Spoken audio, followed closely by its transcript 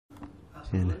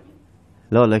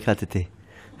לא, לא הקלטתי.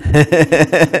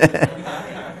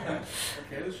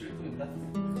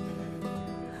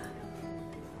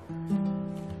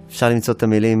 אפשר למצוא את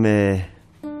המילים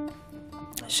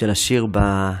של השיר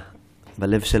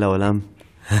בלב של העולם.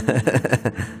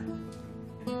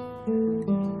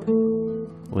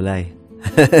 אולי.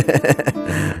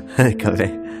 אני מקווה.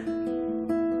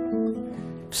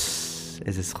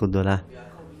 איזה זכות גדולה.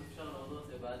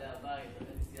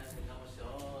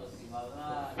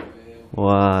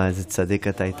 וואו, איזה צדיק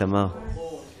אתה, איתמר.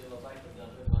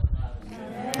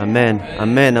 אמן,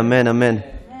 אמן, אמן, אמן.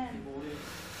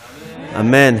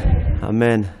 אמן,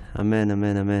 אמן, אמן,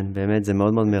 אמן, אמן. באמת זה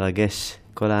מאוד מאוד מרגש.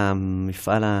 כל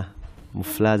המפעל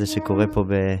המופלא הזה שקורה פה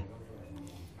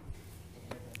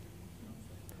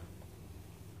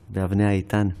באבני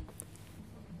האיתן.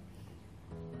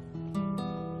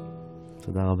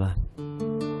 תודה רבה.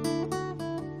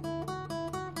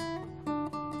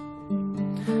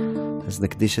 אז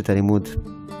נקדיש את הלימוד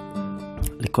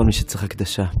לכל מי שצריך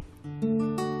הקדשה.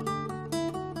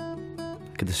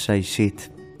 הקדשה אישית.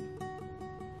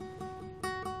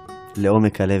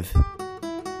 לעומק הלב.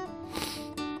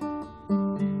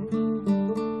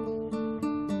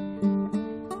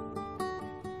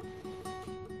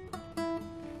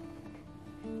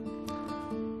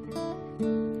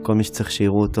 כל מי שצריך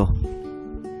שיראו אותו.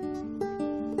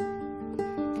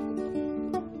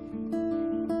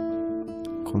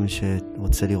 כל מי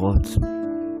שרוצה לראות.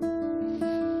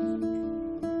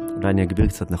 אולי אני אגביר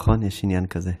קצת, נכון? יש עניין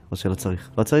כזה. או שלא צריך.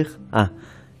 לא צריך?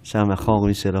 שם מאחור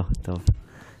מי שלא. טוב.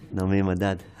 נעמי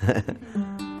מדד.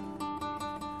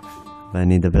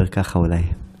 ואני אדבר ככה אולי.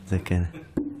 זה כן.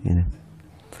 הנה.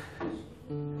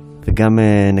 וגם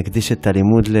נקדיש את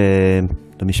הלימוד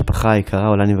למשפחה היקרה.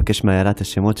 אולי אני מבקש מהילה את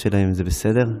השמות שלהם, אם זה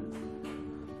בסדר?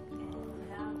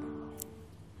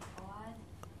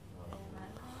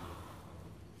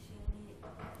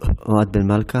 אוהד בן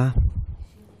מלכה.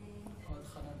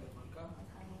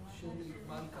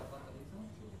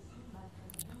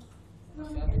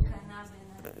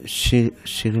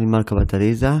 שירלי מלכה בת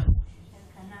עליזה.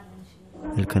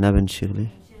 אלקנה בן שירלי.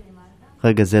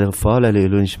 רגע, זה לרפואה או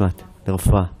לעילוי נשמת?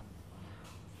 לרפואה.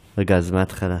 רגע, אז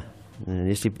מההתחלה.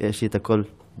 יש לי את הכל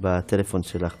בטלפון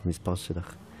שלך, במספר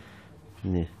שלך.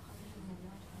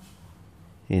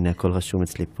 הנה, הכל רשום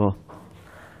אצלי פה.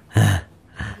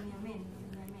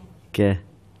 כן.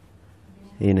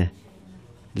 הנה.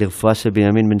 לרפואה של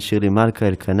בנימין בן שירלי מלכה,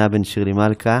 אלקנה בן שירלי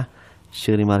מלכה,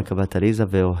 שירלי מלכה בת עליזה,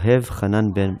 ואוהב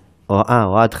חנן בן...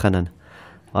 אוהד חנן.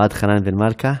 אוהד חנן בן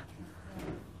מלכה.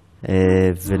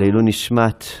 ולעילוי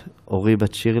נשמת אורי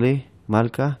בת שירלי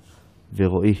מלכה,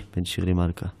 ורועי בן שירלי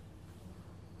מלכה.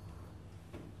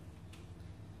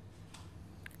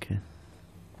 כן.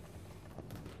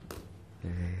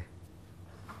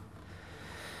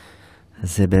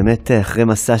 אז זה באמת אחרי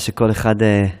מסע שכל אחד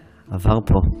עבר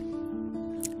פה,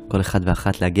 כל אחד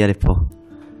ואחת להגיע לפה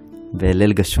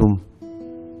בליל גשום.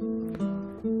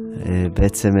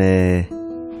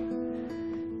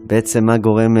 בעצם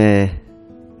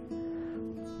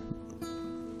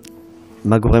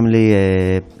מה גורם לי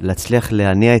להצליח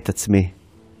להניע את עצמי,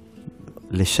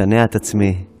 לשנע את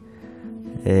עצמי,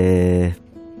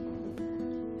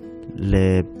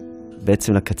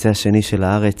 בעצם לקצה השני של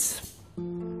הארץ.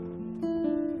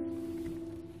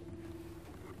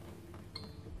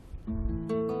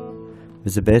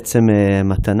 וזה בעצם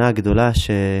מתנה גדולה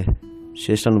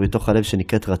שיש לנו בתוך הלב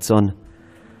שנקראת רצון.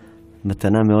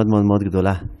 מתנה מאוד מאוד מאוד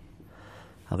גדולה.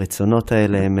 הרצונות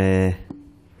האלה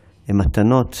הם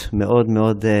מתנות מאוד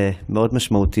מאוד מאוד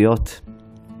משמעותיות.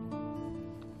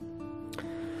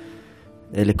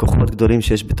 אלה כוחות גדולים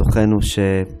שיש בתוכנו,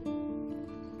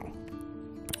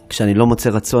 כשאני לא מוצא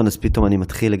רצון אז פתאום אני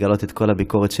מתחיל לגלות את כל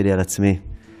הביקורת שלי על עצמי.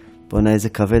 בוא'נה איזה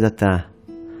כבד אתה,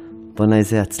 בוא'נה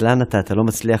איזה עצלן אתה לא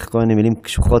מצליח, כל מיני מילים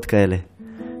קשוחות כאלה.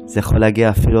 זה יכול להגיע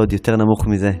אפילו עוד יותר נמוך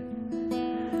מזה.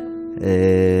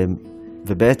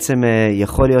 ובעצם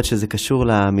יכול להיות שזה קשור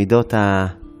למידות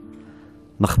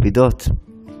המכבידות,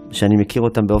 שאני מכיר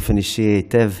אותם באופן אישי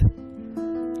היטב.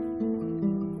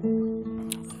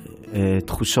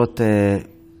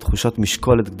 תחושות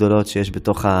משקולת גדולות שיש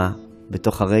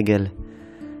בתוך הרגל,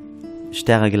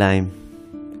 שתי הרגליים.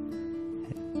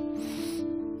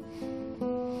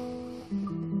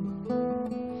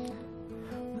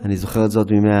 אני זוכר את זאת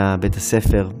מבית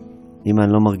הספר. אם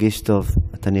אני לא מרגיש טוב,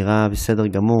 אתה נראה בסדר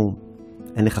גמור,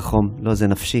 אין לך חום. לא, זה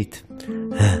נפשית.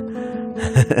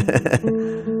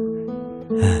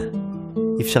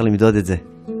 אי אפשר למדוד את זה.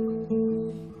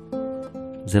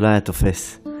 זה לא היה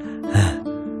תופס.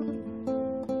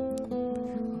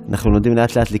 אנחנו לומדים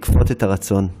לאט לאט לקפות את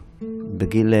הרצון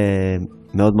בגיל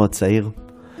מאוד מאוד צעיר,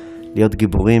 להיות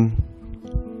גיבורים,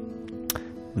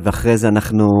 ואחרי זה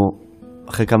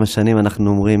אחרי כמה שנים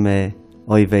אנחנו אומרים,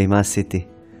 אוי ואי, מה עשיתי?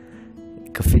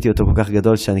 כפיתי אותו כל כך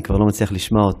גדול שאני כבר לא מצליח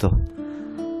לשמוע אותו.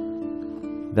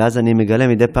 ואז אני מגלה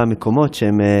מדי פעם מקומות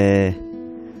שהם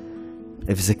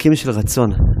הבזקים של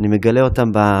רצון. אני מגלה אותם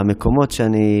במקומות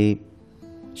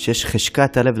שיש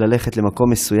חשקת הלב ללכת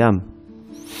למקום מסוים.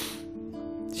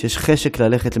 שיש חשק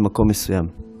ללכת למקום מסוים.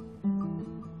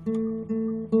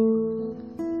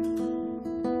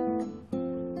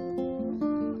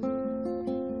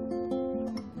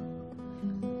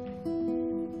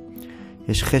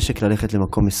 יש חשק ללכת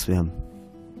למקום מסוים.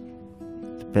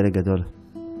 זה פלא גדול.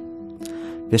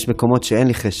 ויש מקומות שאין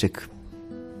לי חשק,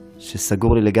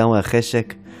 שסגור לי לגמרי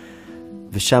החשק,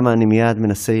 ושם אני מיד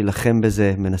מנסה להילחם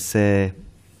בזה,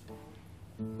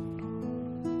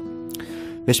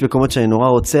 ויש מקומות שאני נורא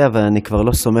רוצה, אבל אני כבר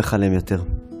לא סומך עליהם יותר.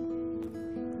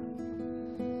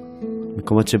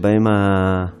 מקומות שבהם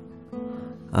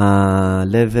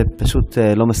הלב פשוט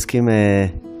לא מסכים,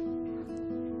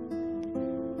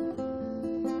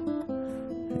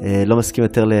 לא מסכים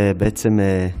יותר בעצם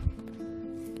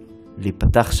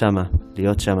להיפתח שמה,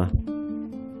 להיות שמה.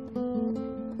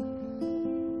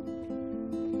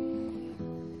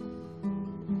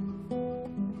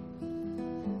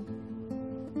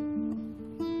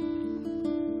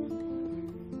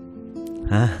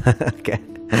 כן.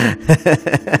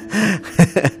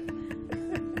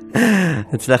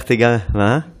 הצלחתי גם,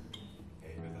 מה?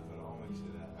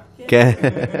 כן.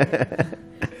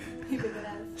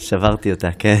 שברתי אותה,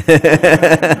 כן.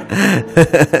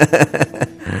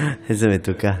 איזה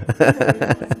מתוקה.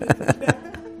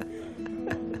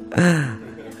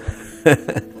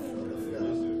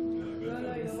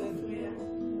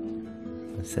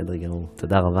 בסדר גמור,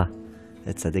 תודה רבה.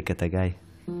 צדיק אתה גיא.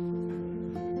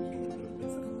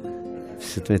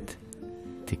 פשוט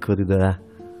תיקות גדולה.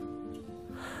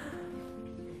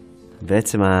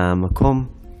 בעצם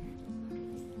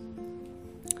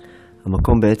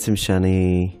המקום בעצם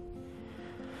שאני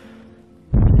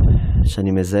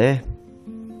מזהה,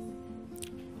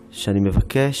 שאני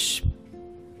מבקש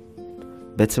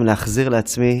בעצם להחזיר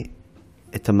לעצמי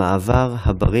את המעבר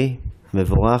הבריא,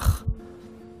 המבורך,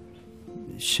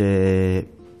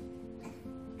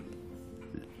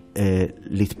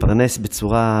 להתפרנס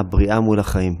בצורה בריאה מול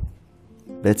החיים.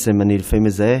 בעצם אני לפעמים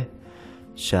מזהה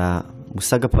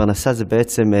שהמושג הפרנסה זה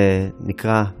בעצם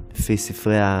נקרא לפי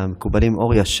ספרי המקובלים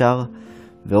אור ישר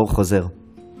ואור חוזר.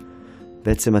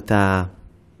 בעצם אתה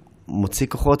מוציא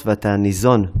כוחות ואתה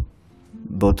ניזון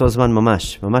באותו זמן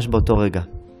ממש באותו רגע.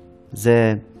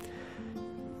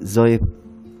 זוהי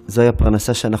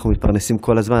הפרנסה שאנחנו מתפרנסים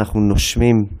כל הזמן,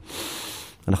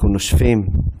 אנחנו נושפים,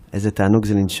 איזה תענוג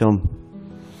זה לנשום.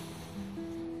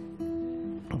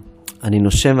 אני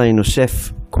נושם ואני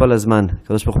נושף כל הזמן.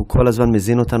 הקדוש ברוך הוא כל הזמן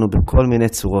מזין אותנו בכל מיני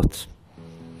צורות.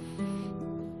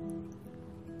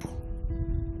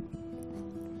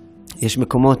 יש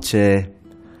מקומות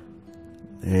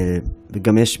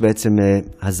וגם יש בעצם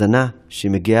הזנה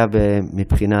שהיא מגיעה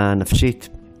מבחינה נפשית.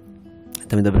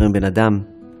 אתה מדבר עם בן אדם,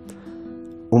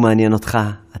 הוא מעניין אותך,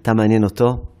 אתה מעניין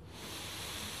אותו.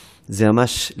 זה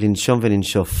ממש לנשום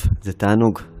ולנשוף, זה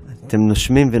תענוג. אתם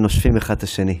נושמים ונושפים אחד את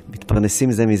השני,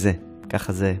 מתפרנסים זה מזה.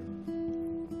 ככה זה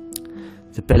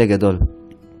פלא גדול.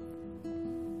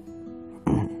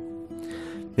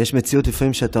 ויש מציאות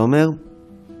לפעמים שאתה אומר,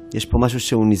 יש פה משהו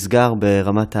שהוא נסגר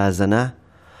ברמת ההזנה,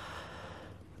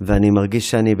 ואני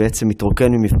מרגיש שאני בעצם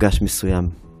מתרוקן ממפגש מסוים.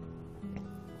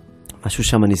 משהו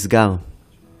שם נסגר.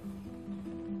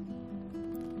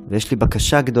 ויש לי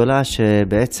בקשה גדולה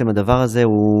שבעצם הדבר הזה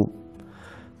הוא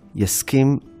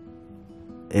יסכים,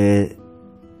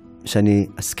 שאני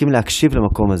אסכים להקשיב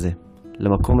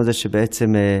למקום הזה שבעצם,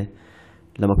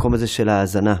 למקום הזה של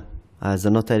ההאזנה.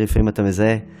 ההאזנות האלה לפעמים אתה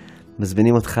מזהה,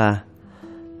 מזמינים אותך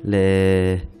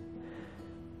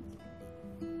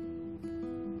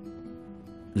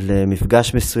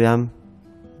למפגש מסוים,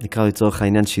 נקרא לצורך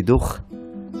העניין שידוך,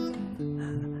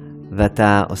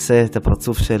 ואתה עושה את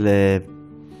הפרצוף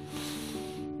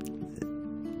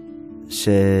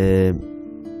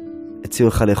שהציעו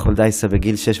לך לאכול דייסה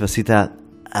בגיל 6 ועשית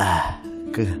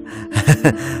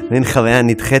מין חוויה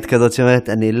נדחית כזאת שאומרת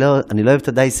אני לא אוהב את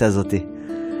הדייסה הזאת.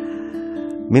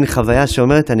 מין חוויה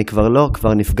שאומרת אני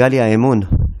כבר נפגע לי האמון,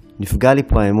 נפגע לי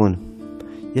פה האמון.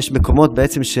 יש מקומות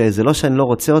בעצם שזה לא שאני לא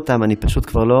רוצה אותם, אני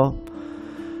פשוט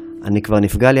אני כבר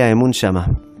נפגע לי האמון שם.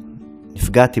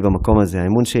 נפגעתי במקום הזה,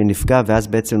 האמון שלי נפגע, ואז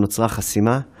בעצם נוצרה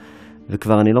חסימה,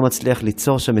 וכבר אני לא מצליח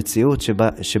ליצור שם מציאות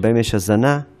שבהם יש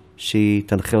הזנה שהיא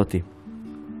תנחה אותי.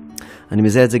 אני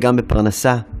מזהה את זה גם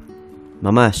בפרנסה,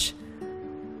 ממש,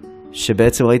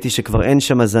 שבעצם ראיתי שכבר אין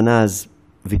שם הזנה, אז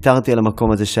ויתרתי על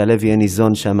המקום הזה שהלב יהיה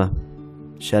ניזון שם,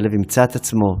 שהלב ימצא את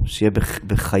עצמו, שיהיה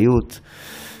בחיות,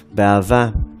 באהבה.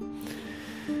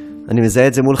 אני מזהה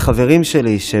את זה מול חברים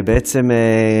שלי, שבעצם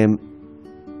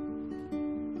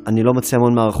אני לא מוצא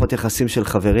המון מערכות יחסים של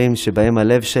חברים, שבהם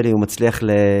הלב שלי הוא מצליח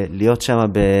להיות שם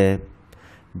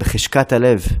בחשקת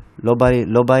הלב. לא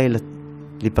בא לי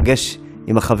להיפגש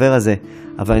עם החבר הזה,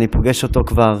 אבל אני פוגש אותו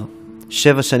כבר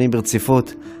 7 שנים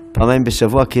ברציפות, פעמיים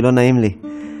בשבוע, כי לא נעים לי.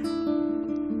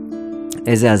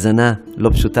 איזה הזנה לא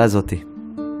פשוטה זאתי.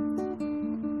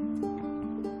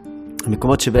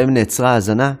 המקומות שבהם נעצרה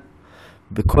הזנה,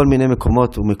 בכל מיני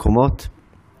מקומות ומקומות,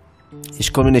 יש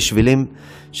כל מיני שבילים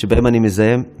שבהם אני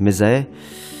מזהה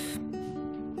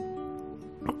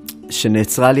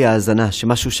שנעצרה לי ההזנה,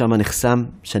 שמשהו שם נחסם,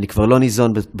 שאני כבר לא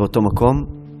ניזון באותו מקום.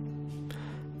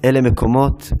 אלה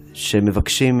מקומות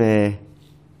שמבקשים,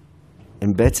 הם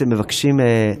בעצם מבקשים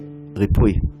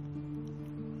ריפוי.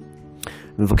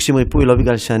 מבקשים ריפוי לא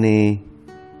בגלל שאני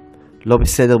לא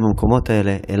בסדר במקומות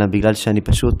האלה, אלא בגלל שאני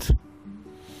פשוט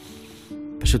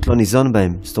לא ניזון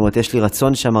בהם. זאת אומרת, יש לי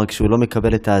רצון שם כשהוא לא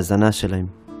מקבל את ההזנה שלהם.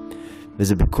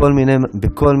 וזה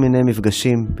בכל מיני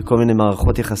מפגשים, בכל מיני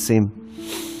מערכות יחסים.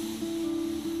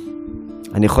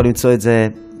 אני יכול למצוא את זה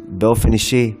באופן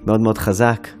אישי מאוד מאוד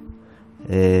חזק,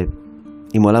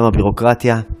 עם עולם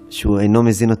הבירוקרטיה, שהוא אינו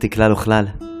מזין אותי כלל וכלל.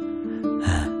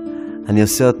 אני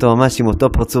עושה אותו ממש עם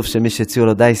אותו פרצוף של מי שהציעו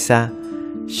לו דייסה,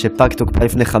 שפג תוקפה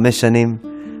לפני 5 שנים,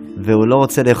 והוא לא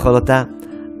רוצה לאכול אותה,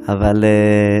 אבל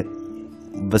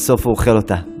בסוף הוא אוכל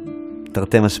אותה.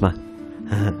 תרתי משמע.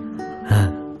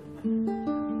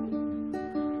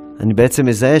 אני בעצם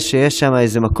מזהה שיש שם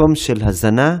איזה מקום של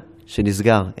הזנה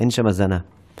שנסגר, אין שם הזנה.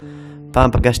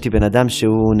 פעם פגשתי בן אדם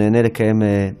שהוא נהנה לקיים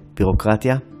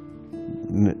בירוקרטיה,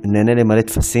 נהנה למלא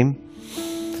תפסים,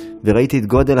 וראיתי את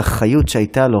גודל החיות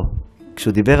שהייתה לו.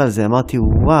 כשהוא דיבר על זה אמרתי,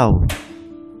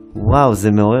 וואו,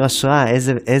 זה מעורר השראה,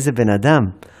 איזה בן אדם.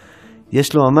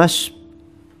 יש לו ממש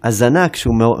הזנה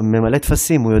כשהוא ממלא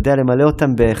תפסים, הוא יודע למלא אותם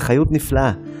בחיות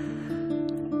נפלאה.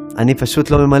 אני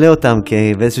פשוט לא ממלא אותם,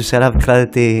 כי באיזשהו שלב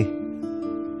החלטתי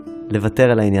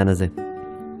לוותר על העניין הזה.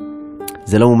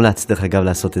 זה לא מומלץ, דרך אגב,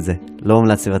 לעשות את זה. לא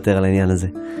מומלץ לוותר על העניין הזה.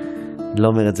 לא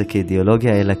אומר את זה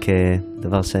כאידיאולוגיה, אלא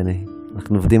כדבר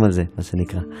אנחנו עובדים על זה, מה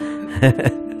שנקרא.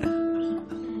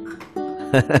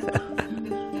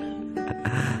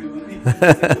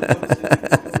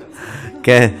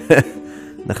 כן,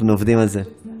 אנחנו עובדים על זה.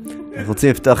 אנחנו רוצים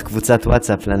לפתוח קבוצת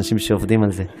וואטסאפ לאנשים שעובדים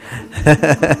על זה.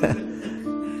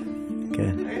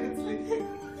 כן.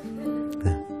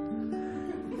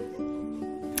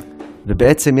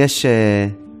 ובעצם יש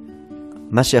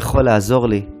מה שיכול לעזור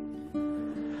לי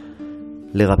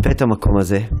לרפא את המקום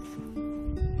הזה,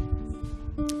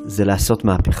 זה לעשות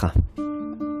מהפיכה.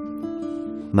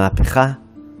 מהפיכה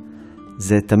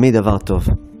זה תמיד דבר טוב.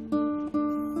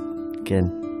 כן.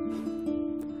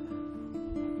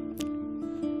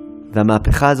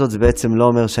 והמהפיכה הזאת זה בעצם לא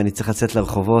אומר שאני צריך לצאת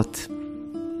לרחובות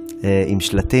עם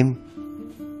שלטים.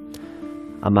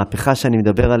 המהפיכה שאני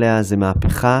מדבר עליה זה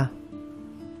מהפיכה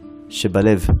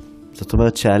שבלב. זאת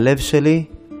אומרת שהלב שלי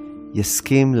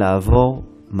יסכים לעבור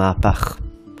מהפך.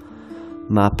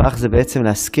 מהפך זה בעצם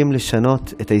להסכים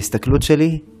לשנות את ההסתכלות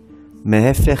שלי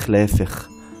מהפך להפך.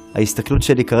 ההסתכלות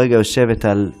שלי כרגע יושבת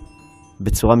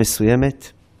בצורה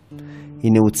מסוימת,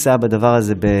 היא נעוצה בדבר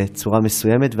הזה בצורה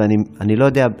מסוימת, ואני לא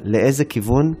יודע לאיזה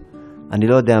כיוון, אני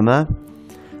לא יודע מה,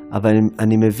 אבל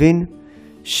אני מבין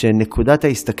שנקודת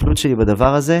ההסתכלות שלי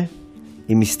בדבר הזה,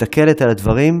 היא מסתכלת על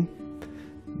הדברים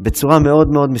בצורה מאוד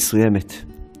מאוד מסוימת.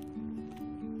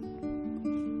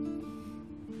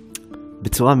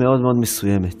 בצורה מאוד מאוד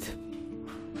מסוימת.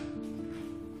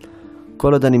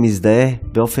 כל עוד אני מזדהה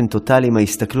באופן טוטלי עם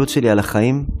ההסתכלות שלי על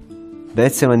החיים,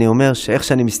 בעצם אני אומר שאיך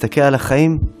שאני מסתכל על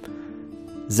החיים,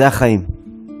 זה החיים.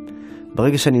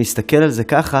 ברגע שאני מסתכל על זה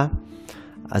ככה,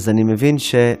 אז אני מבין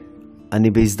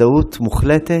שאני בהזדהות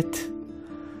מוחלטת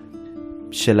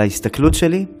של ההסתכלות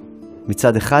שלי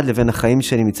מצד אחד לבין החיים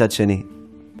שלי מצד שני.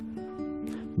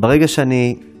 ברגע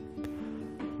שאני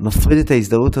מפריד את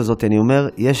ההזדהות הזאת, אני אומר,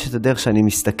 יש את הדרך שאני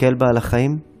מסתכל בה על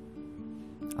החיים,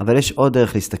 אבל יש עוד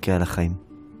דרך להסתכל על החיים.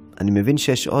 אני מבין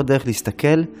שיש עוד דרך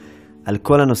להסתכל על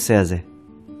כל הנושא הזה.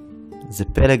 זה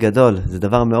פלא גדול, זה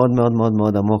דבר מאוד מאוד מאוד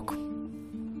מאוד עמוק.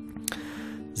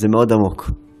 זה מאוד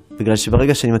עמוק. בגלל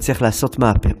שברגע שאני מצליח לעשות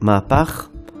מהפך,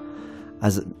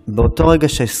 אז באותו רגע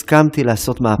שהסכמתי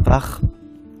לעשות מהפך,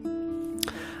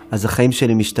 אז החיים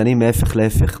שלי משתנים מהפך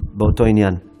להפך באותו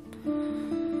עניין.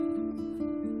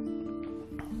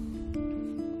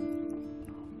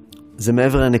 זה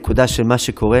מעבר לנקודה של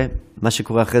מה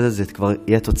שקורה אחרי זה כבר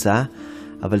יהיה תוצאה,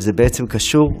 אבל זה בעצם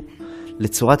קשור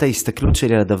לצורת ההסתכלות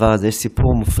שלי על הדבר הזה. יש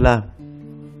סיפור מופלא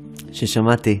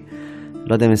ששמעתי,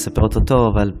 לא יודע אם אספר אותו טוב,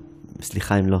 אבל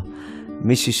סליחה אם לא.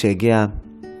 מישהי שהגיעה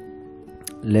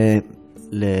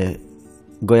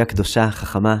לגויה קדושה,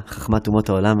 חכמת אומות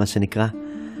העולם, מה שנקרא,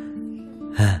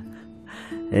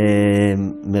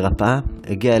 מרפאה,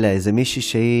 הגיעה אליה איזה מישהי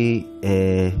שהיא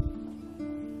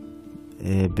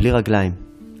בלי רגליים,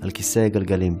 על כיסא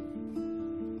גלגלים.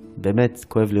 באמת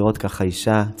כואב לראות ככה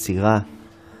אישה צעירה,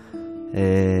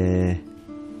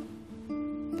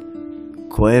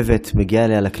 כואבת, מגיעה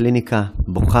אליה לקליניקה,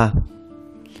 בוכה,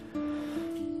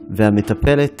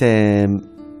 והמטפלת,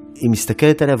 היא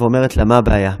מסתכלת עליה ואומרת לה מה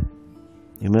הבעיה.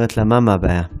 היא אומרת לה מה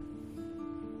הבעיה.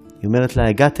 היא אומרת לה,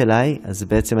 הגעת אליי, אז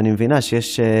בעצם אני מבינה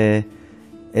שיש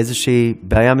איזושהי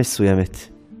בעיה מסוימת,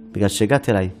 בגלל שהגעת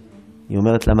אליי. היא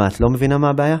אומרת לה, מה, את לא מבינה מה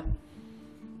הבעיה?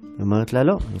 היא אומרת לה,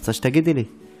 לא, אני רוצה שתגידי לי.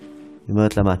 היא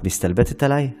אומרת לה, מה, את מסתלבטת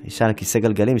עליי? אישה על כיסא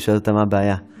גלגלים, שואלת אותה מה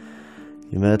הבעיה.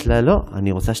 היא אומרת לה, לא,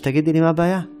 אני רוצה שתגידי לי מה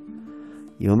הבעיה.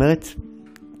 היא אומרת,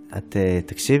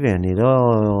 תקשיבי,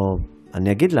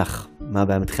 אני אגיד לך מה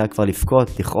הבעיה, מתחילה כבר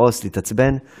לבכות, לכעוס,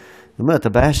 להתעצבן. היא אומרת,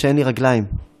 הבעיה שאין לי רגליים.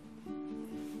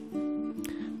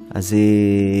 אז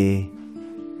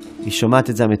היא שומעת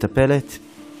את זה המטפלת,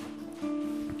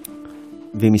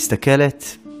 והיא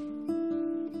מסתכלת,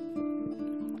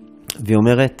 והיא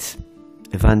אומרת,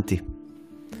 הבנתי.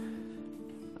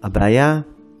 הבעיה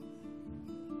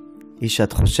היא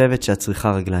שאת חושבת שאת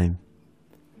צריכה רגליים.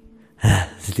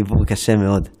 זה דיבור קשה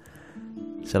מאוד.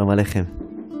 שלום עליכם.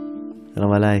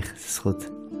 שלום עלייך, זה זכות.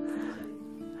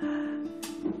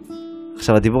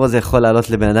 עכשיו, הדיבור הזה יכול לעלות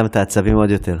לבן אדם את העצבים עוד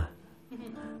יותר.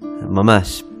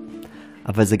 ממש.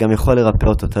 אבל זה גם יכול לרפא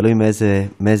אותו, תלוי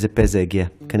מאיזה פה זה הגיע.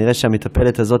 כנראה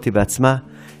שהמטפלת הזאת בעצמה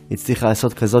הצליחה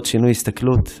לעשות כזאת שינוי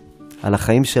הסתכלות על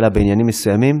החיים שלה בעניינים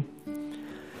מסוימים,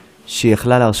 שהיא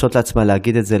יכלה להרשות לעצמה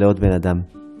להגיד את זה לעוד בן אדם.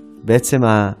 בעצם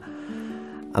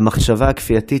המחשבה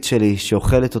הכפייתית שלי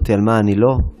שאוכלת אותי על מה אני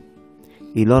לא,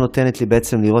 היא לא נותנת לי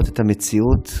בעצם לראות את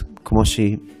המציאות כמו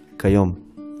שהיא כיום.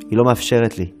 היא לא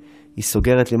מאפשרת לי. היא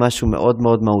סוגרת לי משהו מאוד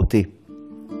מאוד מהותי.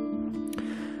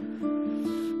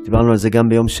 דיברנו על זה גם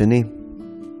ביום שני,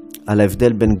 על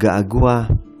ההבדל בין געגוע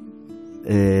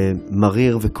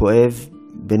מריר וכואב,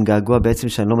 בין געגוע בעצם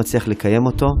שאני לא מצליח לקיים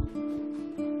אותו,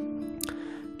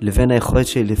 לבין היכולת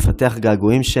שלי לפתח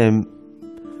געגועים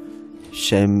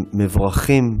שהם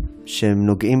מבורכים, שהם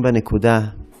נוגעים בנקודה,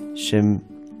 שהם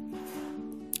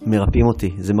מרפאים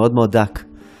אותי. זה מאוד מאוד דק.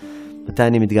 מתי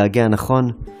אני מתגעגע נכון?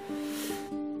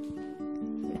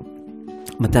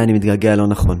 מתי אני מתגעגע לא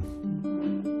נכון?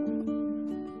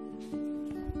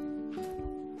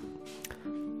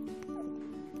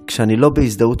 כשאני לא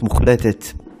בהזדהות מוחלטת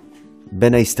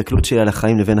בין ההסתכלות שלי על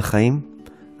החיים לבין החיים,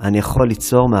 אני יכול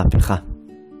ליצור מהפיכה.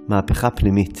 מהפיכה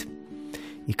פנימית.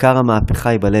 עיקר המהפיכה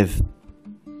היא בלב.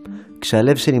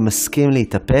 כשהלב שלי מסכים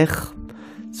להתהפך,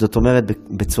 זאת אומרת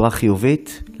בצורה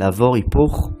חיובית, לעבור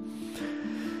היפוך,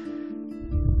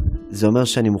 זה אומר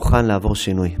שאני מוכן לעבור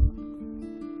שינוי.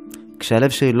 כשהלב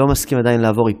שלי לא מסכים עדיין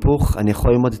לעבור היפוך, אני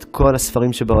יכול ללמוד את כל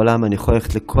הספרים שבעולם, אני יכול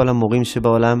ללכת לכל המורים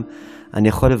שבעולם, אני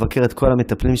יכול לבקר את כל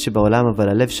המטפלים שבעולם, אבל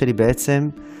הלב שלי בעצם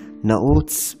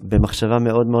נעוץ במחשבה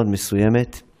מאוד מאוד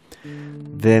מסוימת,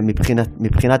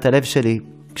 ומבחינת הלב שלי,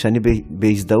 כשאני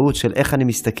בהזדהות של איך אני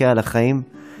מסתכל על החיים,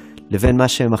 לבין מה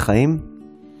שהם החיים,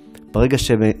 ברגע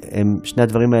ששני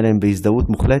הדברים האלה הם בהזדהות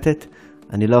מוחלטת,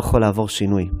 אני לא יכול לעבור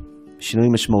שינוי. שינוי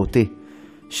משמעותי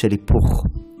של היפוך.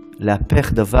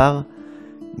 להפך דבר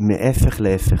מהפך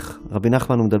להפך. רבי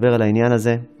נחמן הוא מדבר על העניין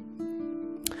הזה,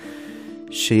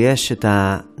 שיש את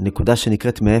הנקודה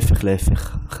שנקראת מהפך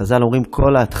להפך. חז"ל אומרים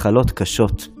כל ההתחלות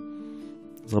קשות.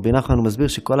 אז רבי נחמן הוא מסביר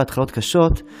שכל ההתחלות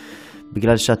קשות,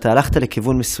 בגלל שאתה הלכת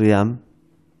לכיוון מסוים,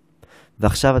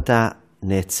 ועכשיו אתה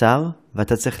נעצר,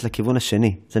 ואתה צריך לכיוון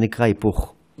השני. זה נקרא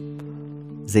היפוך.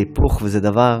 זה היפוך, וזה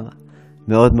דבר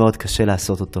מאוד מאוד קשה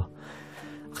לעשות אותו.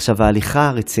 עכשיו, ההליכה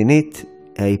הרצינית,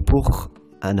 ההיפוך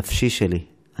הנפשי שלי.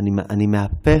 אני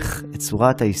מהפך את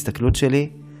צורת ההסתכלות שלי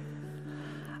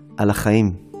על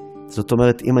החיים. זאת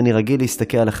אומרת, אם אני רגיל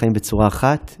להסתכל על החיים בצורה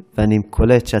אחת, ואני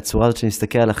קולט שהצורה הזאת שאני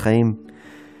מסתכל על החיים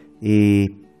היא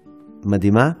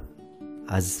מדהימה,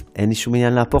 אז אין לי שום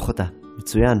עניין להפוך אותה.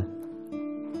 מצוין.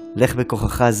 לך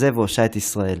בכוחך זה והושע את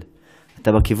ישראל.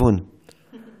 אתה בכיוון.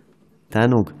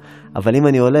 תענוג. אבל אם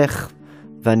אני הולך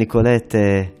ואני קולט,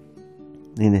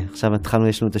 הנה, עכשיו התחלנו,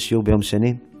 יש לנו את השיעור ביום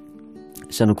שני.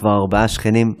 יש לנו כבר 4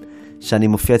 שכנים שאני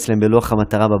מופיע אצלם בלוח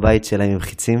המטרה בבית שלהם עם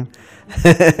חיצים.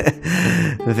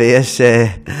 ויש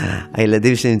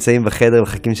הילדים שנמצאים בחדר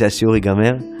מחכים שהשיעור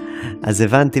ייגמר. אז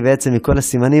הבנתי בעצם מכל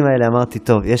הסימנים האלה, אמרתי,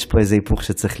 טוב, יש פה איזה היפוך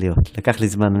שצריך להיות. לקח לי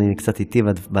זמן, אני קצת איתי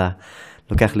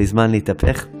לוקח לי זמן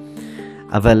להתהפך.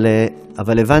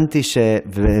 אבל הבנתי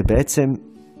ובעצם,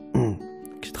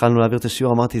 כשהתחלנו להעביר את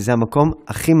השיעור, אמרתי, זה המקום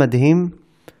הכי מדהים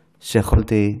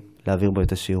שיכולתי להעביר בו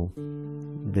את השיעור,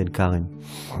 בן קרן.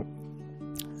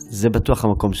 זה בטוח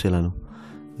המקום שלנו.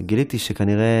 גיליתי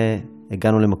שכנראה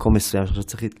הגענו למקום מסוים, שעכשיו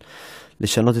צריך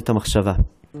לשנות את המחשבה.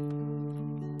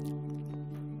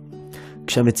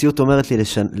 כשהמציאות אומרת לי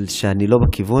שאני לא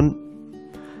בכיוון,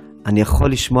 אני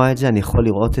יכול לשמוע את זה, אני יכול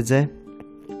לראות את זה,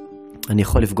 אני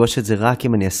יכול לפגוש את זה רק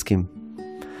אם אני אסכים.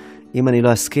 אם אני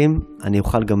לא אסכים, אני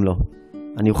אוכל גם לא.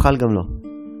 אני אוכל גם לא.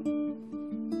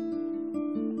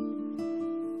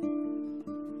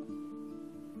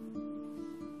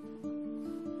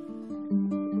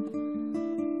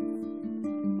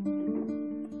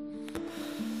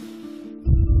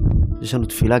 יש לנו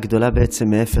תפילה גדולה בעצם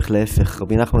מהפך להפך.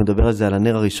 רבי נחמן מדבר על זה, על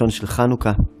הנר הראשון של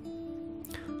חנוכה.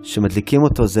 שמדליקים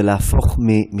אותו זה להפוך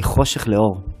מחושך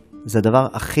לאור. זה הדבר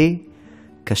הכי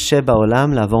קשה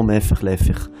בעולם לעבור מהפך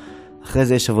להפך. אחרי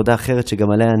זה יש עבודה אחרת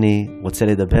שגם עליה אני רוצה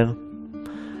לדבר.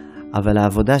 אבל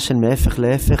העבודה של מהפך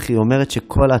להפך היא אומרת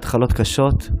שכל ההתחלות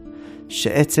קשות,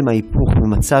 שעצם ההיפוך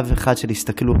ממצב אחד של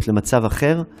הסתכלות למצב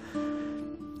אחר,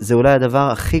 זה אולי הדבר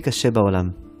הכי קשה בעולם.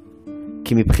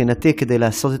 כי מבחינתי, כדי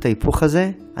לעשות את ההיפוך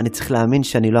הזה, אני צריך להאמין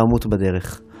שאני לא אמות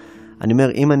בדרך. אני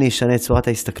אומר, אם אני אשנה את צורת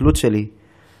ההסתכלות שלי,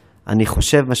 אני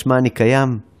חושב משמע אני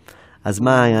קיים, אז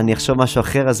מה, אני אחשוב משהו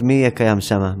אחר, אז מי יהיה קיים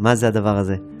שם? מה זה הדבר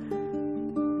הזה?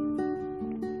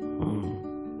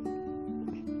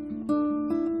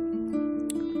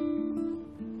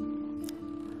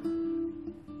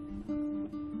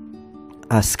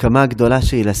 ההסכמה הגדולה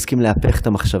שלי להסכים להפך את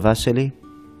המחשבה שלי,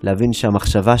 להבין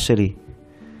שהמחשבה שלי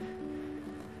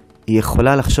היא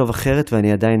יכולה לחשוב אחרת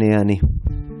ואני עדיין אהיה אני.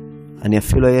 אני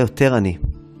אפילו אהיה יותר אני.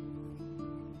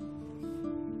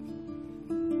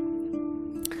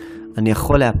 אני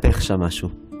יכול להפך שם משהו.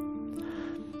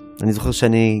 אני זוכר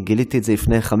שאני גיליתי את זה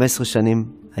לפני 15 שנים.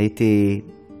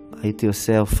 הייתי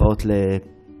עושה הופעות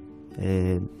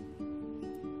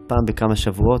פעם בכמה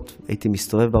שבועות. הייתי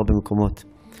מסתובב בהרבה מקומות.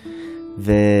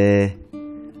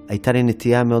 והייתה לי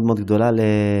נטייה מאוד מאוד גדולה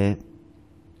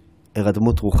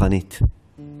להירדמות רוחנית.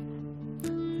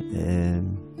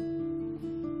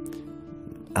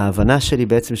 ההבנה שלי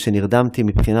בעצם שנרדמתי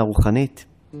מבחינה רוחנית,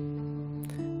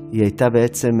 היא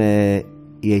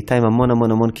הייתה עם המון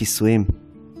המון המון כיסויים.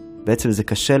 בעצם זה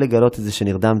קשה לגלות את זה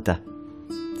שנרדמת.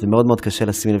 זה מאוד מאוד קשה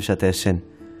לשים לב שאתה ישן.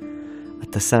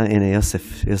 אתה שם, הנה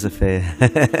יוסף.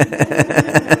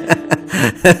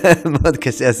 מאוד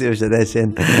קשה לשים לב שאתה ישן.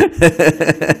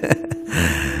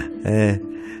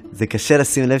 זה קשה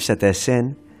לשים לב שאתה ישן,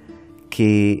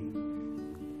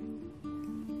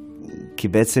 כי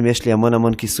בעצם יש לי המון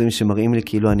המון כיסויים שמראים לי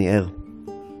כאילו אני ער.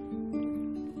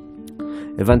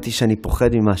 הבנתי שאני פוחד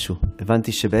ממשהו.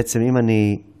 הבנתי שבעצם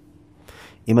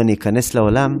אם אני אכנס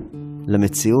לעולם,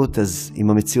 למציאות, אז עם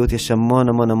המציאות יש המון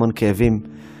המון המון כאבים.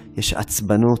 יש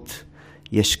עצבנות,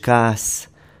 יש כעס,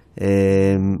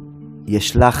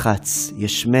 יש לחץ,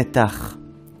 יש מתח.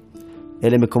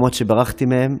 אלה מקומות שברחתי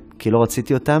מהם כי לא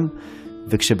רציתי אותם,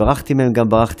 וכשברחתי מהם גם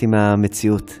ברחתי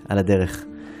מהמציאות על הדרך.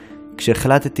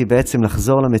 כשהחלטתי בעצם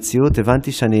לחזור למציאות,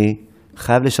 הבנתי שאני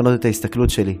חייב לשנות את ההסתכלות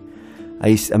שלי.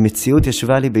 המציאות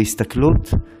ישבה לי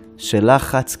בהסתכלות של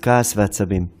לחץ, כעס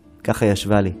ועצבים. ככה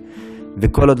ישבה לי.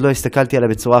 וכל עוד לא הסתכלתי עליה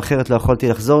בצורה אחרת, לא יכולתי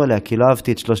לחזור אליה, כי לא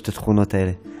אהבתי את שלושת התכונות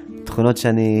האלה. תכונות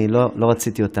שאני לא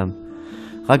רציתי אותן.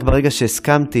 רק ברגע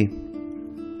שהסכמתי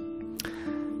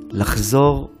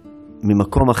לחזור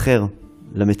ממקום אחר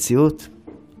למציאות,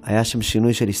 היה שם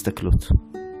שינוי של הסתכלות.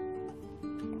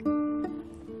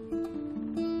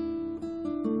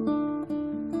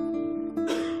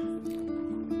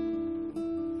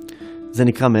 זה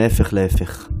נקרא מהפך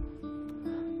להפך.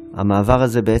 המעבר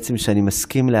הזה בעצם שאני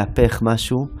מסכים להפך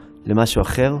משהו למשהו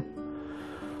אחר,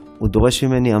 הוא דורש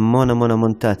ממני המון המון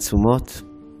המון תעצומות,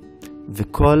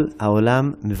 וכל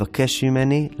העולם מבקש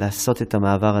ממני לעשות את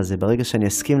המעבר הזה. ברגע שאני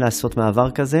אסכים לעשות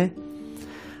מעבר כזה,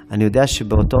 אני יודע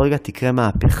שבאותו רגע תקרה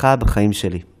מהפיכה בחיים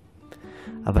שלי.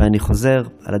 אבל אני חוזר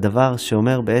על הדבר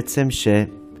שאומר בעצם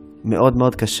שמאוד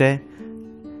מאוד קשה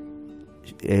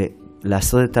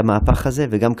לעשות את המהפך הזה,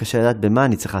 וגם קשה לדעת במה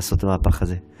אני צריך לעשות את המהפך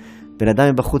הזה. בן אדם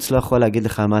מבחוץ לא יכול להגיד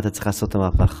לך מה אתה צריך לעשות את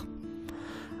המהפך.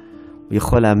 הוא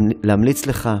יכול להמליץ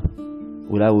לך,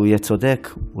 אולי הוא יהיה צודק,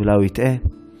 אולי הוא יטעה,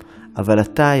 אבל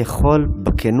אתה יכול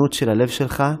בכנות של הלב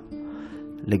שלך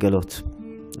לגלות.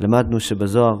 למדנו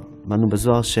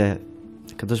בזוהר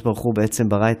שהקדוש ברוך הוא בעצם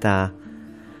ברא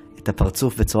את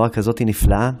הפרצוף בצורה כזאת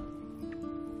נפלאה,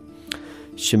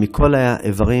 שמכל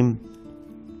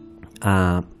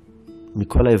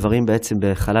האיברים בעצם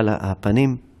בחלל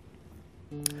הפנים,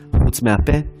 חוץ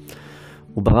מהפה,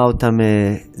 הוא ברא אותם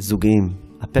זוגיים.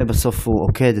 הפה בסוף הוא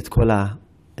עוקד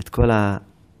את כל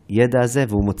הידע הזה,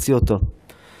 והוא מוציא אותו.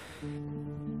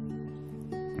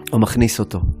 או מכניס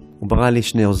אותו. הוא ברא לי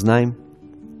 2 אוזניים,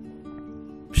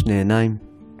 2 עיניים,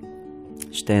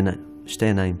 2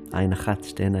 עיניים, עין אחת,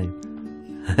 2 עיניים.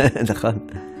 נכון.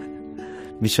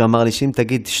 מישהו אמר לי שאם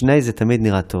תגיד 2 זה תמיד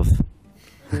נראה טוב.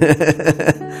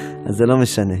 אז זה לא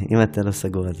משנה, אם אתה לא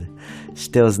סגור על זה.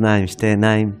 2 אוזניים, 2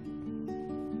 עיניים,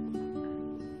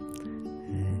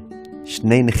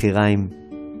 2 נחיריים,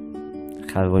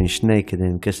 חייב רואים 2 כדי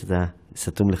למקש שאתה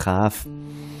סתום לך האף.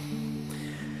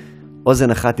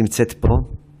 אוזן אחת נמצאת פה,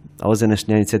 האוזן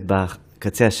השנייה נמצאת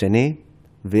בקצה השני,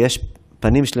 ויש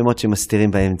פנים שלמות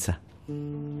שמסתירים באמצע.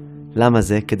 למה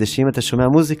זה? כדי שאם אתה שומע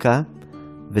מוזיקה,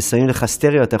 ושמים לך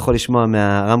סטריאו, אתה יכול לשמוע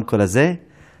מהרמקול הזה,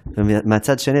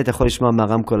 ומהצד שני אתה יכול לשמוע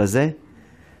מהרמקול הזה,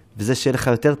 וזה שיהיה לך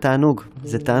יותר תענוג.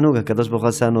 זה תענוג, הקדוש ברוך הוא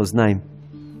עשה לנו אוזניים.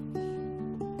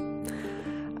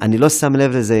 אני לא שם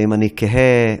לב לזה אם אני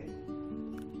כהה,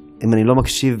 אם אני לא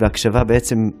מקשיב בהקשבה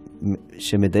בעצם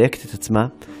שמדייקת את עצמה,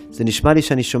 זה נשמע לי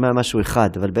שאני שומע משהו אחד,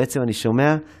 אבל בעצם אני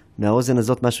שומע מהאוזן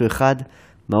הזאת משהו אחד,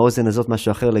 מהאוזן הזאת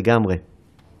משהו אחר לגמרי.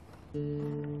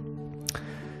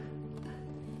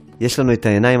 יש לנו את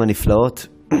העיניים הנפלאות.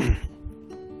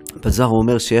 בזוהר הוא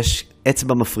אומר שיש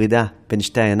אצבע מפרידה בין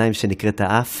 2 העיניים שנקראת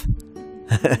האף.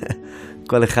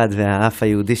 כל אחד והאף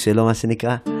היהודי שלו, מה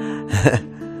שנקרא.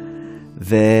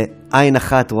 ועין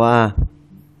אחת רואה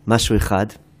משהו אחד,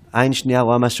 עין שנייה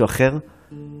רואה משהו אחר,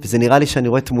 וזה נראה לי שאני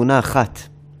רואה תמונה אחת,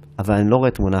 אבל אני לא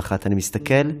רואה תמונה אחת, אני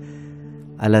מסתכל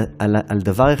על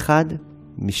דבר אחד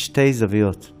משתי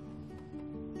זוויות.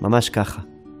 ממש ככה.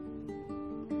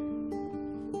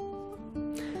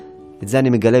 את זה אני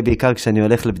מגלה בעיקר כשאני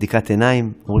הולך לבדיקת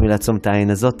עיניים, אומרים לי לעצום את העין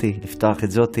הזאתי, לפתוח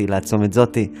את זאתי, לעצום את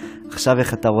זאתי. עכשיו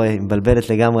איך אתה רואה, מבלבלת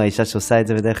לגמרי האישה שעושה את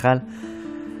זה בדרך כלל.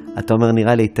 אתה אומר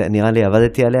נראה לי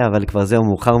עבדתי עליה, אבל כבר זהו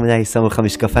מאוחר מדי, שמו לך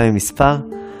משקפיים עם מספר.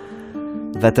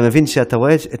 ואתה מבין שאתה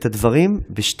רואה את הדברים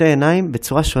בשתי עיניים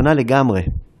בצורה שונה לגמרי.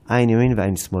 עין ימין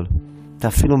ועין שמאל. אתה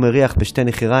אפילו מריח בשתי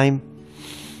נחיריים,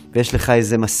 ויש לך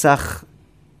איזה מסך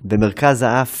במרכז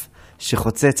האף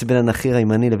שחוצץ בין הנחיר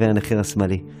הימני לבין הנחיר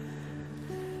השמאלי.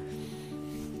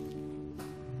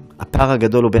 הפער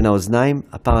הגדול הוא בין האוזניים,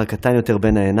 הפער הקטן יותר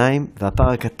בין העיניים, והפער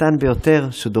הקטן ביותר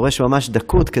שדורש ממש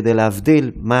דקות כדי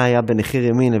להבדיל מה היה בין נחיר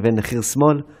ימין לבין נחיר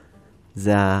שמאל,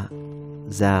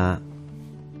 זה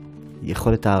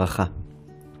יכולת הערכה.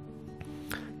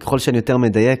 ככל שאני יותר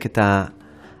מדייק את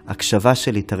ההקשבה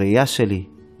שלי, את הראייה שלי,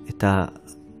 את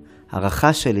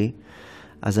הערכה שלי,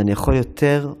 אז אני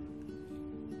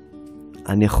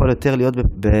יכול יותר להיות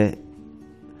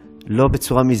לא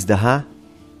בצורה מזדהה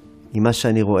עם מה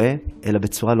שאני רואה, אלא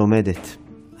בצורה לומדת.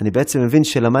 אני בעצם מבין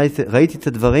ראיתי את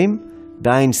הדברים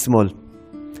בעין שמאל.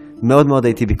 מאוד מאוד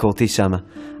הייתי ביקורתי שמה.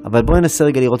 אבל בואו ננסה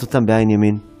רגע לראות אותם בעין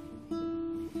ימין.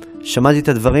 שמעתי את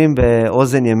הדברים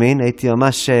באוזן ימין, הייתי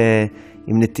ממש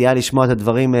עם נטייה לשמוע את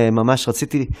הדברים, ממש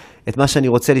רציתי את מה שאני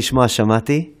רוצה לשמוע,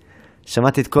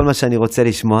 שמעתי את כל מה שאני רוצה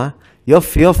לשמוע,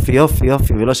 יופי,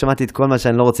 ולא שמעתי את כל מה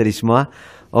שאני לא רוצה לשמוע.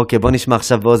 אוקיי, בוא נשמע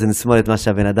עכשיו באוזן שמאל את מה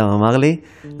שהבן אדם אמר לי.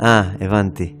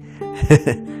 הבנתי.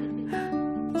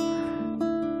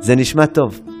 זה נשמע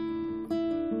טוב.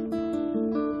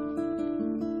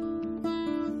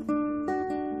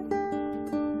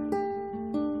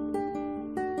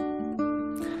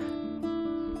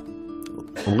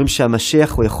 אומרים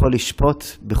שהמשיח הוא יכול לשפוט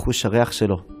בחוש הריח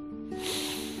שלו.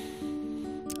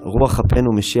 רוח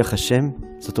אפנו משיח השם,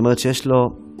 זאת אומרת שיש לו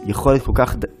יכולת כל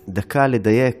כך דקה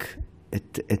לדייק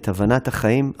את הבנת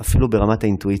החיים אפילו ברמת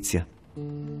האינטואיציה,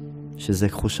 שזה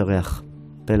חוש הריח,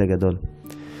 פלא גדול.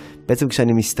 בעצם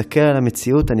כשאני מסתכל על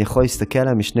המציאות, אני יכול להסתכל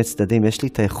עליה משני צדדים, יש לי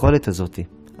את היכולת הזאת.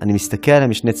 אני מסתכל עליה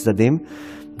משני צדדים,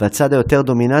 והצד היותר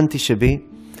דומיננטי שבי,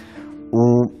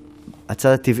 הצד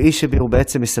הטבעי שבי הוא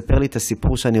בעצם מספר לי את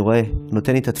הסיפור שאני רואה,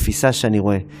 נותן לי את התפיסה שאני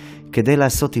רואה. כדי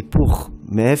לעשות היפוך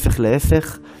מהפך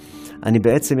להפך, אני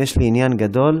בעצם יש לי עניין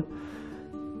גדול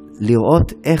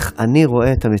לראות איך אני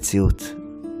רואה את המציאות.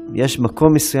 יש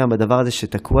מקום מסוים בדבר הזה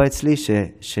שתקוע אצלי,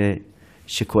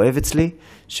 שכואב אצלי,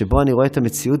 שבו אני רואה את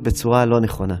המציאות בצורה לא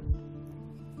נכונה.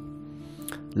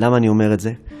 למה אני אומר את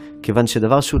זה? כיוון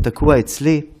שדבר שהוא תקוע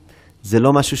אצלי, זה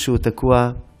לא משהו שהוא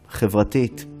תקוע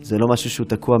חברתית, זה לא משהו שהוא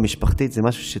תקוע משפחתית, זה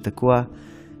משהו שתקוע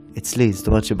אצלי. זאת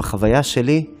אומרת שבחוויה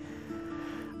שלי,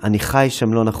 אני חי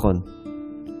שם לא נכון.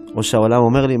 או שהעולם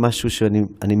אומר לי משהו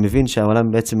שאני מבין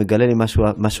שהעולם בעצם מגלה לי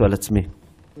משהו על עצמי.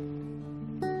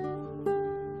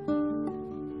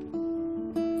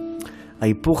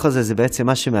 ההיפוך הזה זה בעצם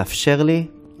מה שמאפשר לי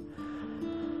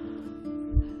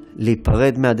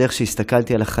להיפרד מהדרך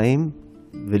שהסתכלתי על החיים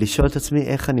ולשאול את עצמי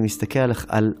איך אני מסתכל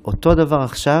על אותו דבר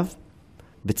עכשיו,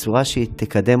 בצורה שהיא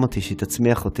תקדם אותי, שהיא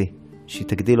תצמיח אותי, שהיא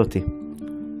תגדיל אותי.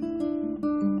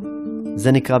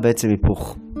 זה נקרא בעצם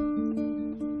היפוך.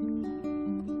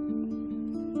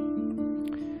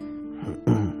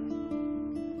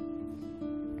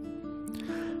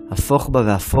 הפוך בה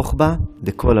והפוך בה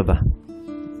דכל הבא.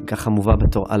 ככה מובא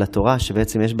על התורה,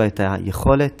 שבעצם יש בה את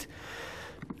היכולת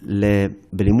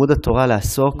בלימוד התורה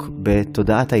לעסוק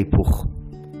בתודעת ההיפוך.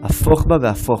 הפוך בה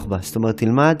והפוך בה. זאת אומרת,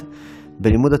 תלמד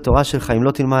בלימוד התורה שלך, אם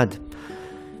לא תלמד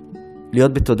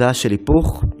להיות בתודעה של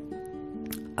היפוך,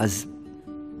 אז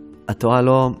התורה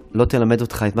לא תלמד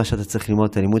אותך את מה שאתה צריך ללמוד,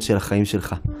 את הלימוד של החיים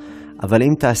שלך. אבל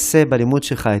אם תעשה בלימוד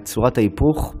שלך את צורת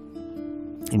ההיפוך,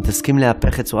 אם תסכים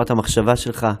להפך את צורת המחשבה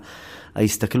שלך,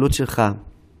 ההסתכלות שלך,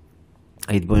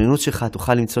 ההתבוננות שלך,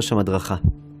 תוכל למצוא שם הדרכה.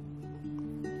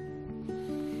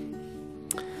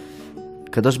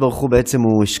 הקדוש ברוך הוא בעצם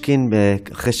הוא השכין,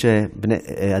 אחרי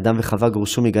שאדם וחווה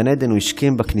גורשו מגן עדן, הוא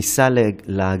השכין בכניסה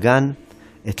לאגן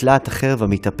את להט החרב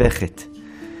המתהפכת.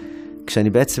 כשאני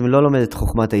בעצם לא לומד את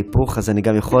חוכמת ההיפוך, אז אני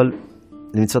גם יכול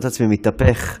למצוא את עצמי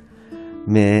מתהפך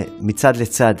מצד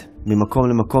לצד, ממקום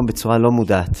למקום בצורה לא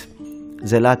מודעת.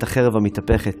 זה להט החרב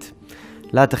המתהפכת.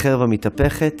 להט החרב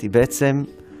המתהפכת היא בעצם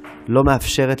לא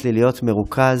מאפשרת לי להיות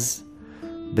מרוכז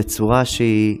בצורה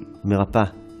שהיא מרפאה.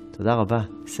 תודה רבה,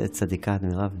 עשה צדיקה,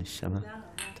 מירב, נשמה.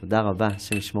 תודה רבה,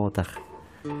 השם ישמור אותך.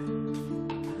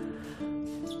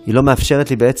 היא לא מאפשרת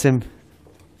לי בעצם...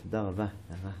 תודה רבה,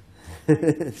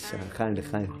 חיים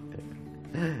לחיים.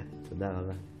 תודה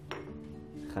רבה.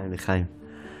 חיים לחיים.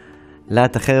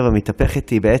 להט החרב המתהפכת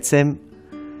היא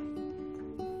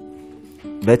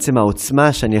בעצם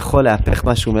העוצמה שאני יכול להפך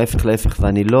משהו מהפך להפך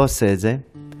ואני לא עושה את זה,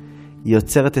 היא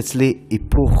יוצרת אצלי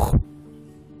היפוך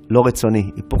לא רצוני.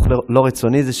 היפוך לא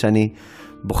רצוני זה שאני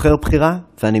בוחר בחירה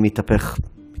ואני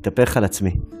מתהפך על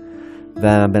עצמי.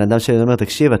 והבן אדם שלי אומר,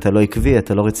 תקשיב, אתה לא עקבי,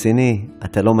 אתה לא רציני,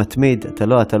 אתה לא מתמיד, אתה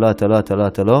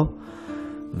לא.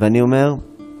 ואני אומר,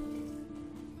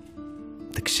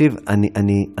 תקשיב,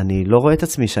 אני לא רואה את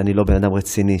עצמי שאני לא בן אדם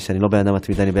רציני, שאני לא בן אדם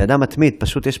מתמיד, אני בן אדם מתמיד,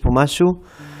 פשוט יש פה משהו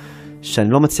שאני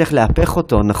לא מצליח להפך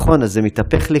אותו, נכון, אז זה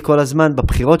מתהפך לי כל הזמן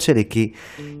בבחירות שלי, כי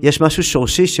יש משהו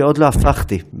שורשי שעוד לא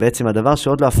הפכתי. בעצם הדבר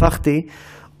שעוד לא הפכתי,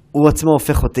 הוא עצמו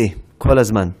הופך אותי כל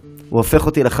הזמן. הוא הופך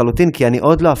אותי לחלוטין, כי אני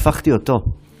עוד לא הפכתי אותו.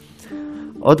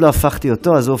 עוד לא הפכתי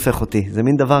אותו, אז הוא הופך אותי. זה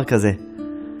מין דבר כזה.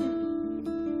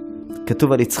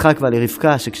 כתוב על יצחק ועל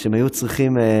רבקה, שכשהם היו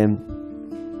צריכים,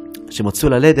 שמוצאו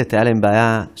ללדת, היה להם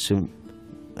בעיה שלא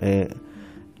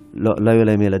היו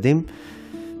להם ילדים,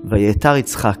 ויתר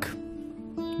יצחק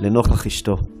לנוכח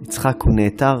אשתו. יצחק הוא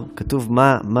נעתר, כתוב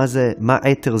מה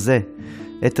עתר זה?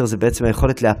 עתר זה בעצם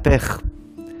היכולת להפך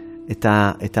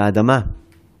את האדמה.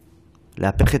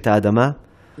 להפך את האדמה.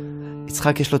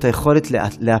 יצחק יש לו את היכולת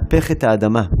להפך את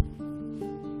האדמה.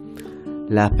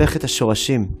 להפך את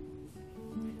השורשים.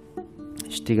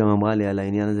 אשתי גם אמרה לי על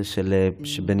העניין הזה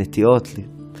שבנטיעות,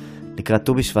 לקראת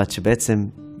ט"ו בשבט, שבעצם,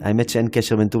 האמת שאין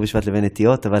קשר בין ט"ו בשבט לבין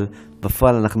נטיעות, אבל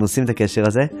בפועל אנחנו עושים את הקשר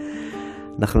הזה.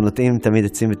 אנחנו נוטעים תמיד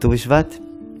עצים בט"ו בשבט,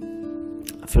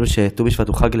 אפילו שט"ו בשבט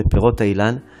הוא חג לפירות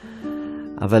האילן,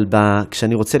 אבל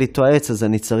כשאני רוצה לטוע עץ, אז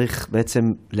אני צריך בעצם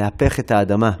להפך את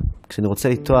האדמה. כשאני רוצה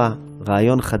לטוע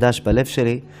רעיון חדש בלב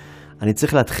שלי, אני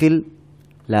צריך להתחיל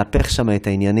להפך שם את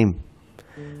העניינים.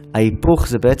 ההיפוך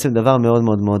זה בעצם דבר מאוד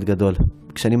מאוד מאוד גדול.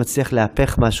 כשאני מצליח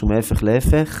להפך משהו מהפך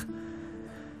להפך,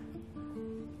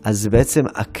 אז זה בעצם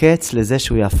הקץ לזה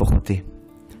שהוא יהפוך אותי.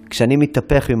 כשאני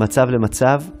מתהפך ממצב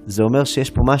למצב, זה אומר שיש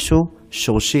פה משהו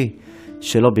שורשי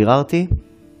שלא ביררתי,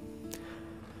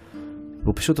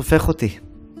 והוא פשוט הופך אותי.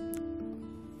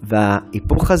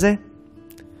 וההיפוך הזה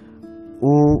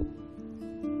הוא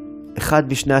אחד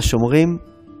בשני השומרים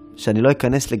שאני לא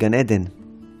אכנס לגן עדן.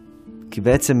 כי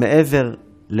בעצם מעבר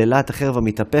ללהט החרב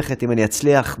המתהפכת, אם אני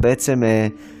אצליח בעצם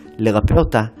לרפא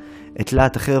אותה, את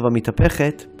להט החרב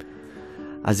המתהפכת,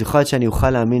 אז יכול להיות שאני אוכל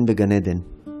להאמין בגן עדן.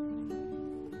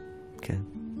 כן.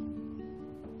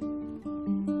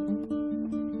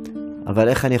 אבל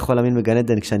איך אני יכול להאמין בגן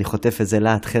עדן כשאני חוטף איזה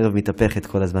להט חרב מתהפכת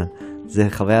כל הזמן? זה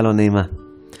חוויה לא נעימה.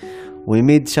 הוא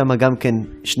העמיד שם גם כן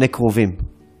שני קרובים.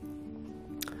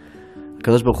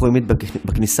 הקדוש ברוך הוא העמיד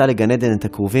בכניסה לגן עדן את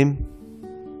הקרובים.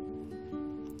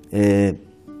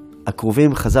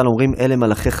 הקרובים, חז"ל אומרים, אלה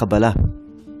מלאכי חבלה.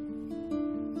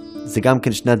 זה גם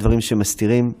כן שני הדברים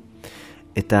שמסתירים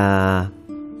את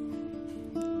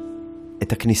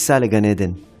הכניסה לגן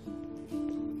עדן.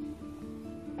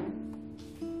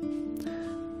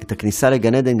 את הכניסה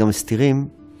לגן עדן גם מסתירים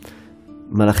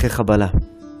מלאכי חבלה.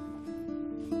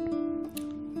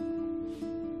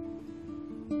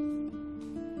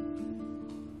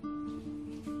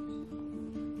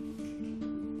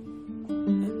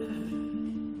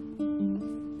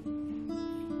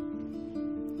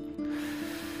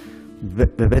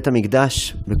 בבית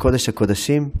המקדש, בקודש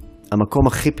הקודשים, המקום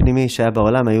הכי פנימי שהיה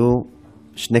בעולם היו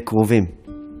שני קרובים.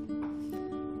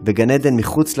 בגן עדן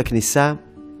מחוץ לכניסה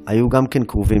היו גם כן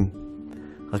קרובים.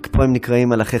 רק פה הם נקראים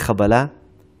מלאכי חבלה,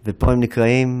 ופה הם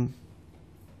נקראים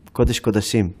קודש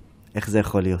קודשים. איך זה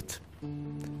יכול להיות?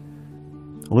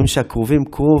 אומרים שהקרובים,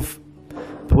 קרוב,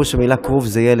 פירוש המילה קרוב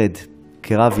זה ילד,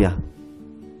 קרביה.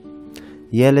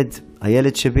 ילד,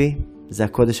 הילד שבי זה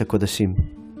הקודש הקודשים.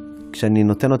 כשאני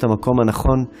נותן לו את המקום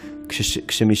הנכון,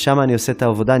 כשמשם אני עושה את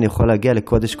העבודה, אני יכול להגיע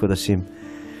לקודש קודשים.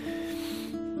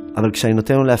 אבל כשאני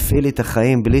נותן לו להפעיל לי את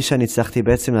החיים, בלי שאני הצלחתי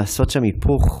בעצם לעשות שם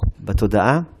היפוך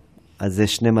בתודעה, אז זה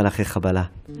שני מלאכי חבלה.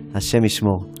 השם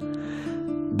ישמור.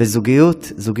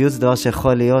 בזוגיות, זוגיות זה דבר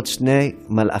שיכול להיות שני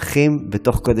מלאכים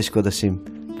בתוך קודש קודשים.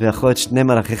 ויכול להיות שני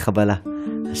מלאכי חבלה.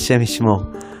 השם ישמור.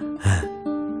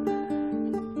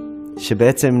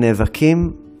 שבעצם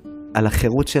נאבקים על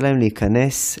החירות שלהם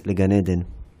להיכנס לגן עדן.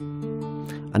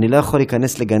 אני לא יכול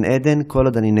להיכנס לגן עדן כל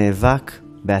עוד אני נאבק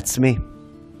בעצמי.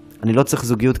 אני לא צריך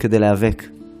זוגיות כדי להיאבק.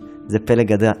 זה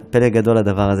פלא גדול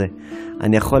הדבר הזה.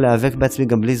 אני יכול להיאבק בעצמי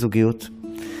גם בלי זוגיות.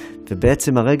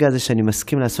 ובעצם הרגע הזה שאני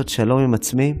מסכים לעשות שלום עם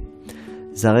עצמי,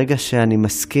 זה הרגע שאני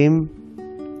מסכים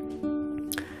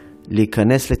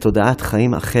להיכנס לתודעת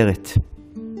חיים אחרת.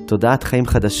 תודעת חיים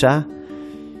חדשה,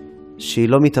 שהיא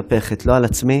לא מתהפכת, לא על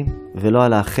עצמי ולא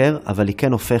על האחר, אבל היא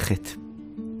כן הופכת.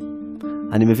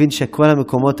 אני מבין שכל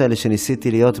המקומות האלה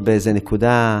שניסיתי להיות באיזה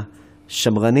נקודה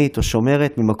שמרנית או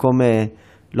שומרת, ממקום,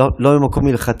 לא ממקום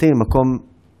הלכתי, ממקום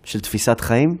של תפיסת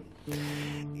חיים,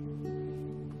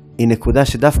 היא נקודה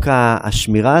שדווקא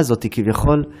השמירה הזאת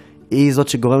כביכול, היא זאת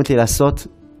שגורמת לי לעשות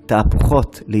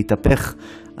תהפוכות, להתהפך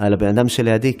על הבן אדם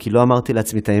שלידי, כי לא אמרתי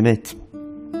לעצמי את האמת.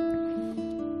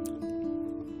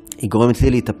 היא גורמת לי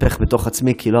להתהפך בתוך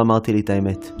עצמי, כי לא אמרתי לי את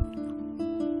האמת.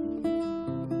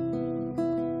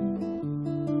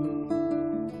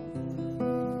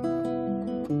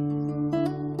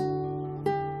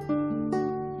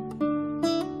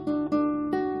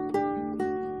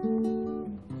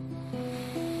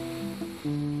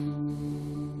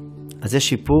 אז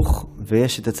יש היפוך,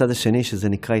 ויש את הצד השני שזה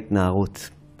נקרא התנערות.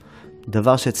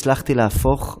 דבר שהצלחתי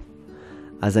להפוך,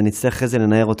 אז אני צריך אחרי זה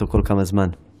לנער אותו כל כמה זמן.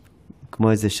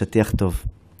 כמו איזה שטיח טוב.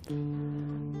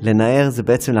 לנער זה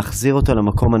בעצם להחזיר אותו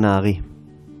למקום הנערי.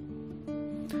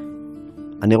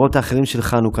 הנרות האחרים של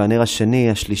חנוכה, הנר השני,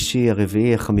 השלישי,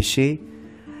 הרביעי, החמישי,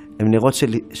 הם נרות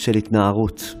של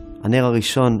התנערות. הנר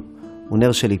הראשון הוא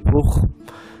נר של היפוך,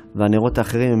 והנרות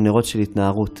האחרים הם נרות של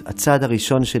התנערות. הצד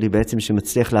הראשון שלי בעצם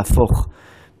שמצליח להפוך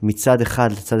מצד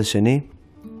אחד לצד השני,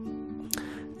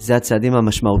 זה הצעדים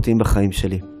המשמעותיים בחיים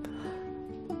שלי.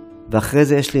 ואחרי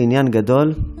זה יש לי עניין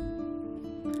גדול,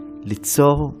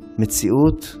 ליצור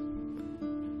מציאות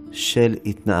של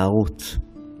התנערות.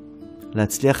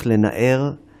 להצליח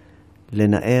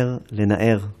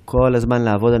לנער, כל הזמן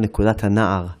לעבוד על נקודת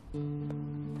הנער.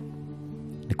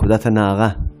 נקודת הנערה.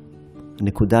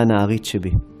 הנקודה הנערית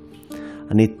שבי.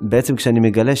 בעצם כשאני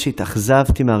מגלה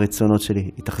שהתאכזבתי מהרצונות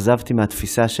שלי, התאכזבתי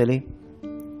מהתפיסה שלי,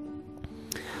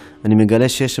 אני מגלה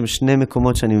שיש שם שני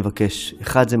מקומות שאני מבקש.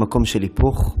 אחד זה מקום של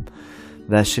היפוך,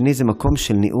 והשני זה מקום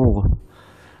של ניעור.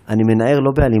 אני מנער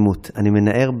לא באלימות, אני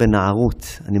מנער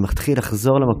בנערות. אני מתחיל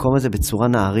לחזור למקום הזה בצורה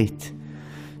נערית.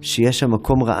 שיש שם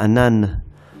מקום רענן,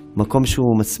 מקום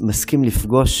שהוא מסכים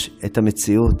לפגוש את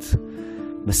המציאות,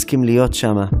 מסכים להיות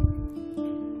שם,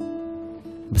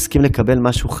 מסכים לקבל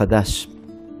משהו חדש.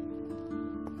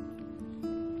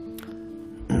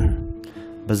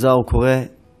 בזוהר הוא קורא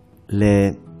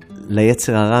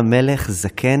ליצר הרע מלך,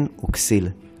 זקן וכסיל.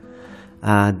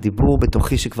 הדיבור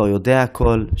בתוכי שכבר יודע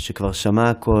הכל, שכבר שמע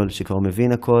הכל, שכבר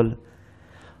מבין הכל,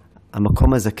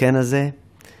 המקום הזקן הזה,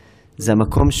 זה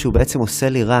המקום שהוא בעצם עושה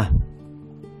לי רע.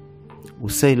 הוא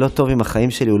עושה לי לא טוב עם החיים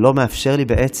שלי, הוא לא מאפשר לי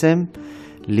בעצם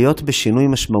להיות בשינוי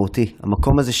משמעותי.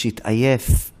 המקום הזה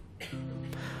שהתעייף,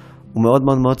 הוא מאוד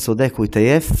מאוד מאוד צודק, הוא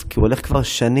התעייף כי הוא הולך כבר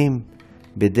שנים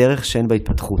בדרך שאין בה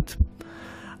התפתחות.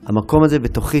 המקום הזה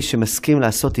בתוכי שמסכים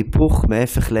לעשות היפוך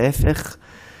מהפך להפך,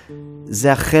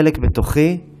 זה החלק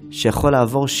בתוכי שיכול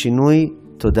לעבור שינוי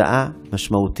תודעה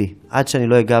משמעותי. עד שאני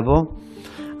לא אגע בו,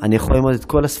 אני יכול ללמוד את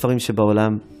כל הספרים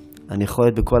שבעולם, אני יכול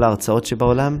להיות בכל ההרצאות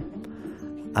שבעולם,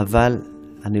 אבל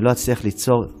אני לא אצליח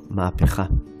ליצור מהפיכה.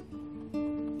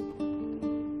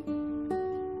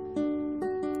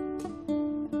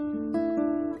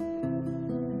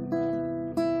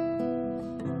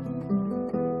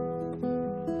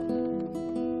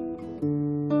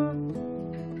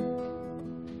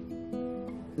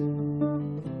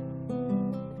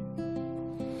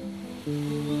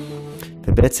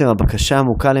 ובעצם הבקשה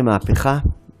העמוקה למהפיכה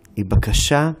היא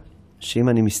בקשה שאם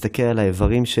אני מסתכל על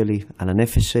האיברים שלי, על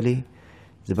הנפש שלי,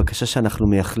 זו בקשה שאנחנו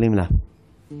מייחלים לה.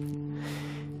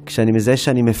 כשאני מזהה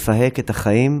שאני מפהק את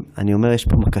החיים, אני אומר, יש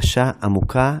פה בקשה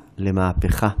עמוקה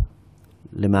למהפכה.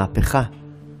 למהפכה.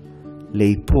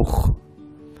 להיפוך.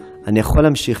 אני יכול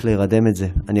להמשיך להירדם את זה.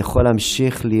 אני יכול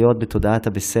להמשיך להיות בתודעת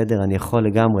הבסדר. אני יכול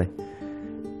לגמרי.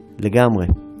 לגמרי.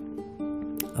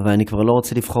 אבל אני כבר לא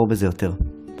רוצה לבחור בזה יותר.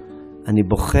 אני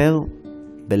בוחר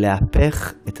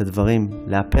בלהפך את הדברים.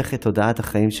 להפך את תודעת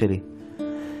החיים שלי.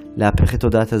 להפך את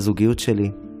תודעת הזוגיות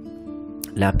שלי.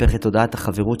 להפך את תודעת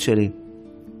החברות שלי.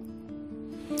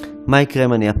 מה יקרה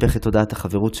אם אני אהפך את תודעת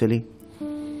החברות שלי?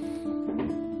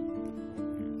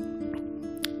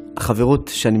 החברות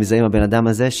שאני מזהה עם הבן אדם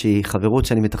הזה, שהיא חברות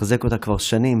שאני מתחזק אותה כבר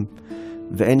שנים,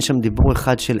 ואין שם דיבור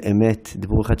אחד של אמת,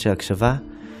 דיבור אחד של הקשבה,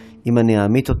 אם אני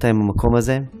אעמית אותה עם המקום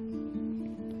הזה,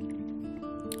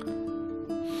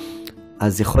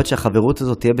 אז יכול להיות שהחברות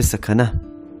הזאת תהיה בסכנה.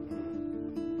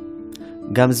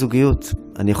 גם זוגיות,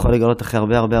 אני יכול לגלות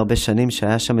אחרי הרבה שנים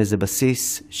שהיה שם איזה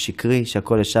בסיס שקרי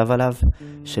שהכל ישב עליו,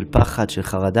 של פחד, של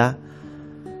חרדה,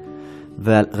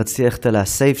 ורציתי ללכת על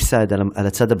ה-safe side, על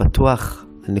הצד הבטוח,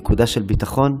 על נקודה של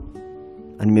ביטחון.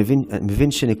 אני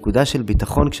מבין שנקודה של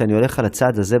ביטחון, כשאני הולך על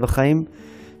הצד הזה בחיים,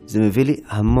 זה מביא לי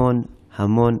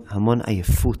המון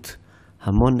עייפות,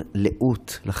 המון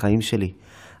לאות לחיים שלי.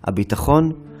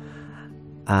 הביטחון,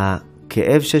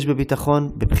 הכאב שיש בביטחון,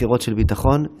 בבחירות של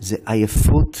ביטחון, זה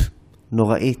עייפות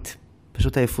נוראית.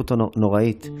 פשוט עייפות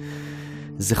נוראית.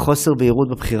 זה חוסר בהירות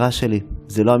בבחירה שלי.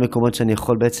 זה לא המקומות שאני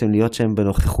יכול בעצם להיות שהם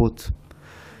בנוכחות.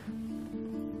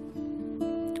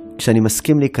 כשאני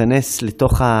מסכים להיכנס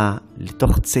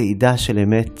לתוך צעידה של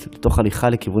אמת, לתוך הליכה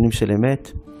לכיוונים של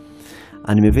אמת,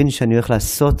 אני מבין שאני הולך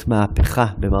לעשות מהפכה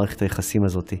במערכת היחסים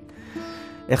הזאת.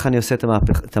 איך אני עושה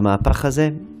את המהפך הזה?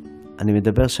 אני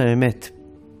מדבר שם אמת,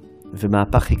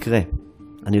 ומהפך יקרה.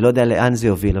 אני לא יודע לאן זה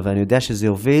יוביל, אבל אני יודע שזה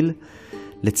יוביל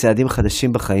לצעדים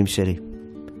חדשים בחיים שלי.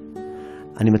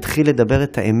 אני מתחיל לדבר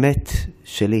את האמת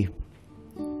שלי.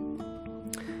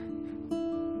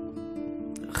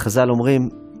 חז"ל אומרים,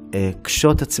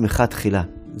 קשות עצמך תחילה.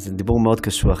 זה דיבור מאוד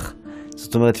קשוח.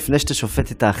 זאת אומרת, לפני שאתה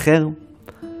שופט את האחר,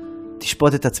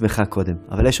 תשפוט את עצמך קודם.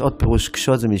 אבל יש עוד פירוש,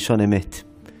 קשות זה מלשון אמת.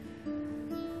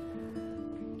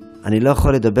 אני לא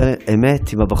יכול לדבר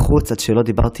אמת עם הבחוץ עד שלא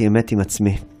דיברתי אמת עם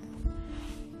עצמי.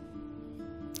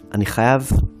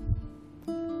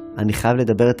 אני חייב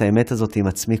לדבר את האמת הזאת עם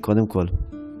עצמי קודם כל.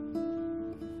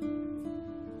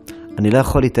 אני לא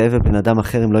יכול להתאהב בבן אדם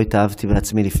אחר אם לא התאהבתי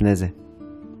בעצמי לפני זה.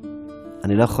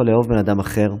 אני לא יכול לאהוב בן אדם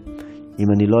אחר אם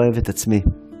אני לא אוהב את עצמי.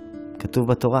 כתוב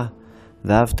בתורה,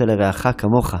 ואהבת לרעך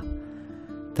כמוך.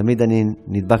 תמיד אני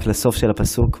נדבק לסוף של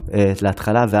הפסוק,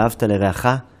 להתחלה, ואהבת לרעך,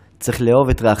 צריך לאהוב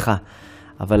את רעך.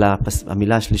 אבל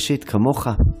המילה השלישית, כמוך,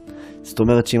 זאת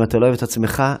אומרת שאם אתה לא אוהב את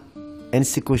עצמך, אין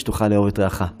סיכוי שתוכל לאהוב את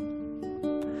רעך.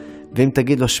 ואם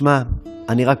תגיד לו, שמע,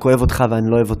 אני רק אוהב אותך ואני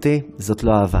לא אוהב אותי, זאת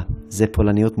לא אהבה. זה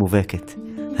פולניות מובהקת.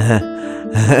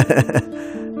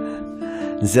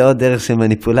 זה עוד דרך של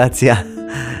מניפולציה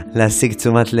להשיג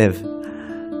תשומת לב.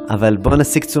 אבל בוא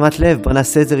נשיג תשומת לב, בוא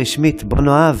נעשה את זה רשמית, בוא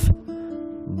נאהב.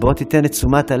 בוא תיתן את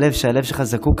תשומת הלב שהלב שלך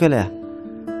זקוק אליה.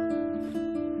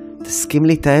 תסכים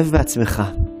להתאהב בעצמך.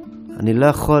 אני לא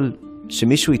יכול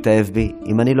שמישהו יתאהב בי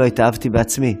אם אני לא התאהבתי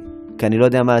בעצמי, כי אני לא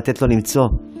יודע מה לתת לו למצוא.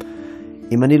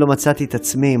 אם אני לא מצאתי את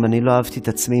עצמי, אם אני לא אהבתי את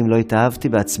עצמי, אם לא התאהבתי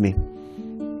בעצמי,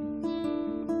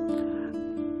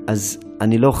 אז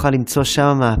אני לא אוכל למצוא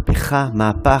שם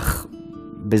מהפך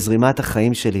בזרימת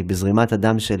החיים שלי, בזרימת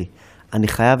הדם שלי. אני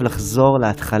חייב לחזור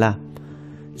להתחלה.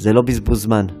 זה לא בזבוז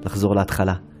זמן לחזור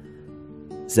להתחלה.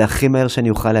 זה הכי מהר שאני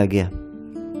אוכל להגיע.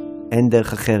 אין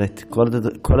דרך אחרת.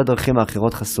 כל הדרכים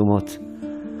האחרות חסומות.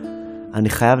 אני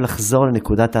חייב לחזור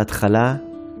לנקודת ההתחלה,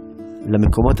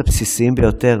 למקומות הבסיסיים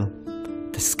ביותר.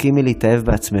 תסכימי להתאהב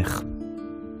בעצמך.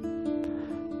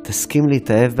 תסכים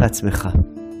להתאהב בעצמך.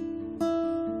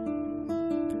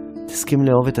 תסכים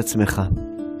לאהוב את עצמך.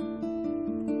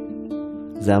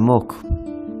 זה עמוק.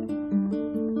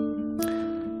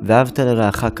 ואהבת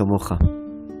לרעך כמוך.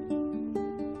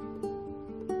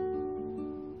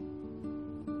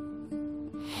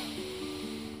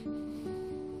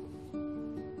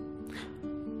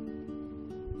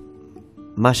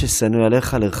 מה ששנוא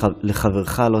עליך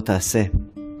לחברך לא תעשה.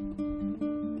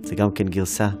 זה גם כן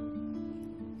גרסה.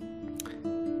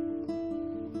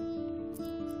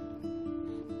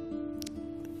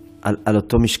 על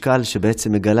אותו משקל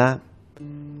שבעצם מגלה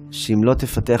שאם לא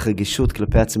תפתח רגישות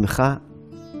כלפי עצמך,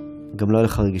 גם לא יהיה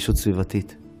לך רגישות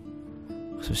סביבתית.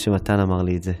 אני חושב שמתן אמר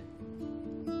לי את זה.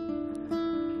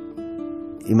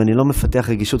 אם אני לא מפתח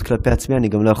רגישות כלפי עצמי, אני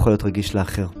גם לא יכול להיות רגיש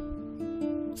לאחר.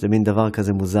 זה מין דבר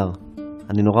כזה מוזר.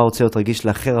 אני נורא רוצה להיות רגיש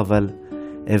לאחר, אבל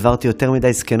העברתי יותר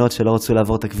מדי זקנות שלא רצו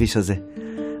לעבור את הכביש הזה.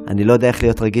 אני לא יודע איך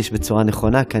להיות רגיש בצורה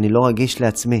נכונה, כי אני לא רגיש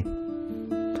לעצמי.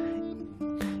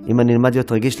 אם אני אלמד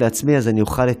להיות רגיש לעצמי, אז אני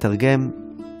אוכל לתרגם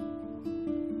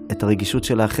את הרגישות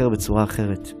של האחר בצורה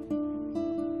אחרת.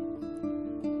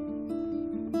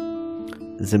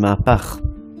 זה מהפך.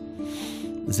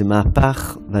 זה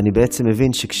מהפך, ואני בעצם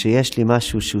מבין שכשיש לי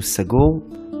משהו שהוא סגור,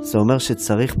 זה אומר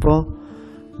שצריך פה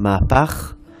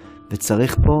מהפך,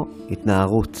 וצריך פה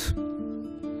התנערות.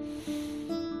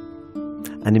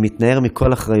 אני מתנער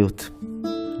מכל אחריות,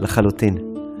 לחלוטין.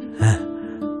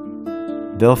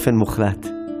 באופן מוחלט.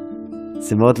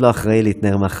 זה מאוד לא אחראי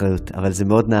להתנער מאחריות, אבל זה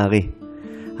מאוד נערי.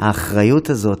 האחריות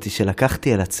הזאת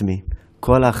שלקחתי על עצמי,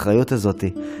 כל האחריות הזאת,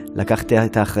 לקחתי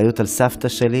את האחריות על סבתא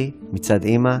שלי מצד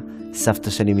אמא, סבתא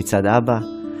שלי מצד אבא,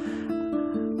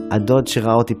 הדוד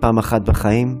שראה אותי פעם אחת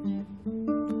בחיים,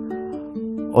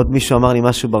 עוד מישהו אמר לי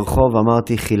משהו ברחוב,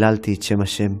 אמרתי, חיללתי את שם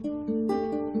השם.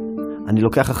 אני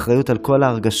לוקח אחריות על כל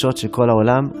ההרגשות של כל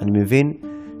העולם, אני מבין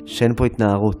שאין פה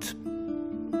התנערות.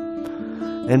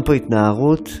 אין פה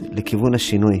התנערות לכיוון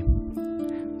השינוי.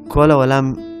 כל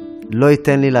העולם לא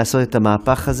ייתן לי לעשות את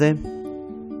המהפך הזה,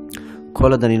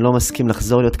 כל עוד אני לא מסכים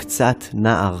לחזור להיות קצת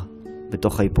נער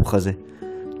בתוך ההיפוך הזה.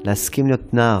 להסכים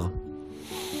להיות נער.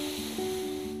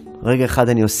 רגע אחד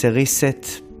אני עושה ריסט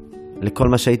לכל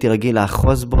מה שהייתי רגיל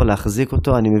לאחוז בו, להחזיק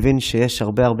אותו. אני מבין שיש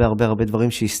הרבה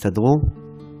דברים שיסתדרו,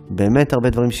 באמת הרבה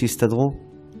דברים שיסתדרו,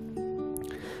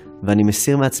 ואני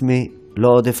מסיר מעצמי לא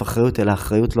עודף אחריות, אלא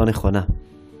אחריות לא נכונה.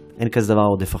 אין כזה דבר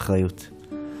עודף אחריות.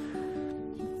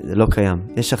 זה לא קיים.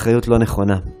 יש אחריות לא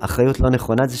נכונה. אחריות לא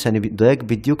נכונה זה שאני דואג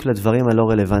בדיוק לדברים הלא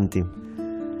רלוונטיים.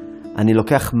 אני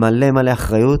לוקח מלא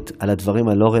אחריות על הדברים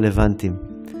הלא רלוונטיים.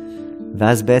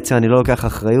 ואז בעצם אני לא לוקח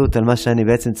אחריות על מה שאני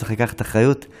בעצם צריך לקחת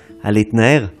אחריות, על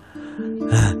להתנער.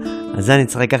 אז אני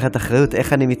צריך לקחת אחריות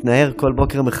איך אני מתנער כל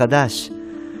בוקר מחדש.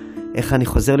 איך אני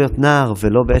חוזר להיות נער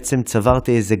ולא בעצם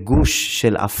צברתי איזה גוש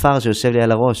של אפר שיושב לי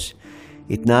על הראש.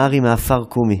 התנערי מאפר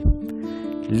קומי.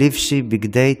 לבשי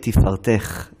בגדי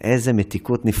תפארתך. איזה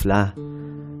מתיקות נפלאה.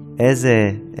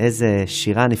 איזה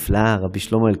שירה נפלאה, רבי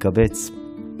שלמה אלקבץ.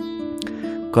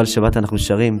 כל שבת אנחנו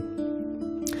שרים.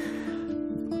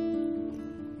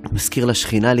 מזכיר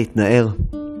לשכינה להתנער.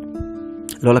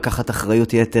 לא לקחת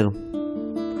אחריות יתר.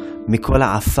 מכל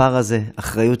האפר הזה,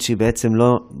 אחריות שהיא בעצם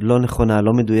לא נכונה,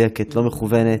 לא מדויקת, לא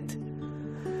מכוונת.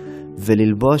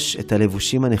 וללבוש את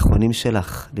הלבושים הנכונים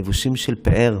שלך, לבושים של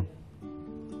פאר.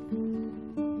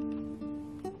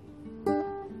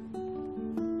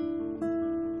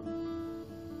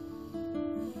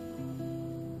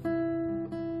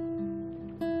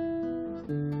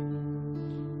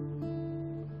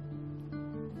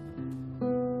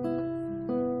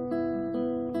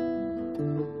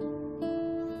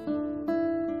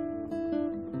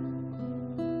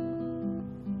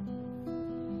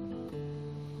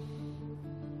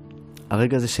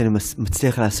 הרגע הזה שאני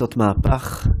מצליח לעשות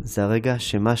מהפך, זה הרגע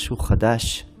שמשהו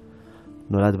חדש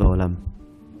נולד בעולם.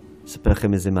 אספר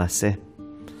לכם איזה מעשה.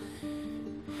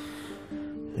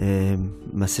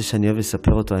 מעשה שאני אוהב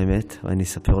לספר אותו האמת, ואני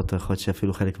אספר אותו, יכול להיות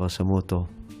שאפילו חלק כבר שמעו אותו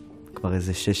כבר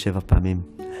איזה 6-7 פעמים.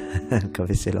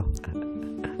 מקווה שלא.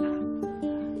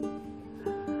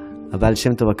 הבעל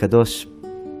שם טוב הקדוש,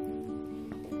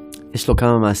 יש לו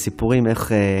כמה מהסיפורים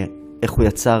איך הוא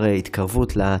יצר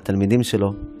התקרבות לתלמידים שלו.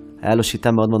 היה לו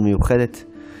שיטה מאוד מאוד מיוחדת.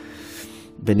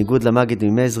 בניגוד למגיד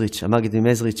ממזריץ', המגיד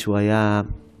ממזריץ'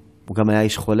 הוא גם היה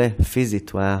איש חולה,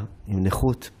 פיזית, הוא היה עם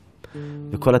נכות.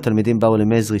 וכל התלמידים באו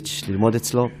למזריץ' ללמוד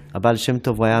אצלו. הבעל שם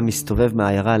טוב הוא היה מסתובב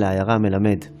מהעיירה לעיירה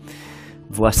מלמד.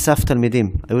 והוא אסף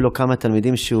תלמידים. היו לו כמה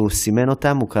תלמידים שהוא סימן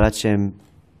אותם, הוא קלט שהם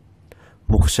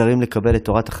מוכשרים לקבל את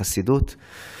תורת החסידות.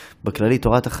 בכללי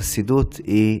תורת החסידות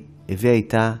היא הביאה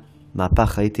איתה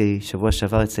מהפך. הייתי שבוע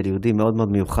שעבר אצל יהודי מאוד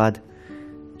מאוד מיוחד,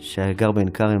 שגר בעין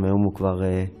כרם, היום הוא כבר,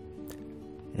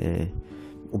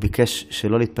 הוא ביקש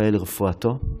שלא להתפעל לרפואתו.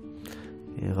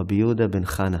 רבי יהודה בן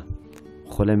חנה,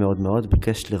 חולה מאוד מאוד,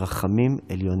 ביקש לרחמים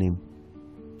עליונים.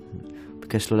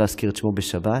 ביקש לא להזכיר את שמו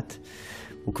בשבת,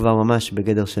 הוא כבר ממש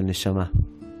בגדר של נשמה.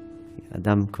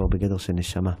 אדם כבר בגדר של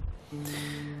נשמה.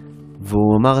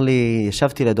 והוא אמר לי,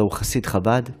 ישבתי לידו, הוא חסיד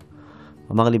חב"ד,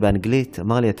 אמר לי באנגלית,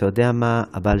 אמר לי, אתה יודע מה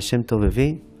הבעל שם טוב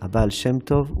הביא? הבעל שם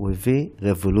טוב הוא הביא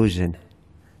revolution.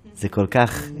 זה כל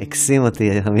כך הקסים אותי,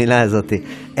 המילה הזאת.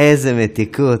 איזה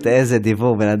מתיקות, איזה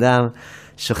דיבור. בן אדם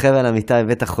שוכב על המיטה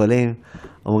בבית החולים,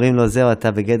 אומרים לו, זהו,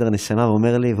 אתה בגדר נשמה, הוא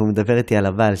אומר לי, והוא מדבר איתי על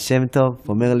הבעל שם טוב,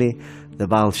 הוא אומר לי,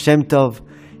 הבעל שם טוב,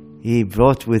 he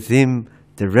brought with him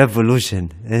the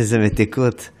revolution. איזה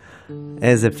מתיקות,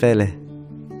 איזה פלא,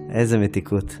 איזה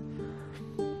מתיקות.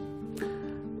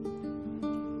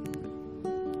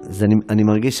 אז אני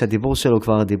מרגיש שהדיבור שלו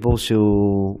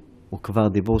הוא כבר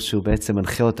דיבור שהוא בעצם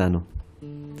מנחה אותנו.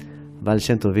 בעל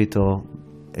שם טוב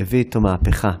הביא איתו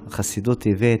מהפיכה. החסידות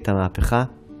הביא את המהפיכה.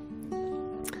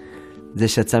 זה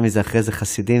שיצא מזה אחרי זה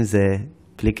חסידים זה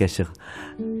בלי קשר.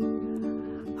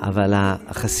 אבל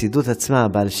החסידות עצמה,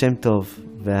 בעל שם טוב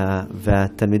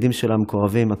והתלמידים שלו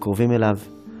המקורבים, הקרובים אליו,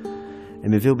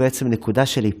 הם הביאו בעצם נקודה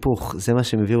של היפוך. זה מה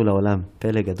שהם הביאו לעולם.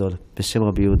 פלא גדול, בשם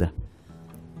רבי יהודה.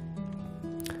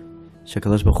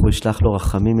 שהקדוש ברוך הוא ישלח לו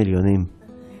רחמים עליונים.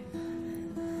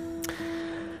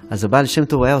 אז הבעל שם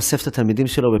טוב היה אוסף את התלמידים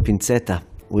שלו בפינצטה.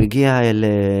 הוא הגיע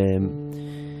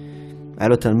היה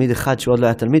לו תלמיד אחד שהוא עוד לא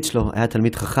היה תלמיד שלו, היה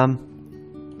תלמיד חכם.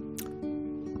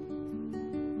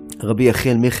 רבי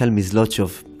יחיאל מיכאל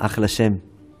מזלוטשוב, אחלה שם.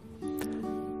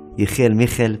 יחיאל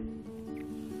מיכאל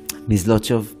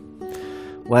מזלוטשוב.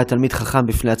 הוא היה תלמיד חכם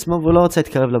בפני עצמו, והוא לא רוצה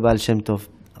להתקרב לבעל שם טוב.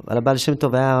 אבל הבעל שם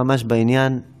טוב היה ממש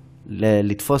בעניין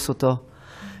לתפוס אותו.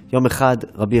 יום אחד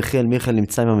רבי יחיאל מיכאל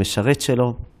נמצא עם המשרת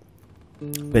שלו,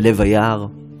 בלב היער,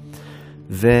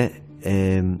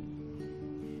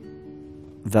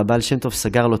 והבעל שם טוב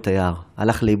סגר לו את היער.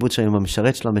 הלך לאיבוד שם עם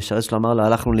המשרת שלו, המשרת שלו אמר לו,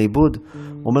 הלכנו לאיבוד.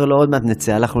 הוא אומר לו, עוד מעט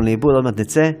נצא, הלכנו לאיבוד, עוד מעט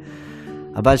נצא.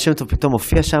 הבעל שם טוב פתאום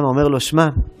הופיע שם, אומר לו, שמע,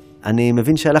 אני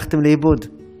מבין שהלכתם לאיבוד.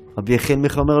 רבי יחיאל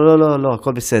מיכאל אומר לו, לא,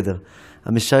 הכל בסדר.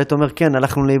 המשרת אומר, כן,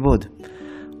 הלכנו לאיבוד.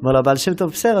 אומר לו, הבעל שם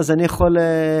טוב, בסדר, אז אני יכול,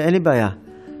 אין לי בעיה.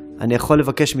 אני יכול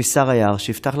לבקש משר היער,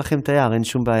 שיפתח לכם את היער, אין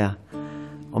שום בעיה.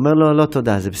 אומר לו, לא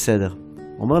תודה, זה בסדר.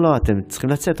 אומר לו, אתם צריכים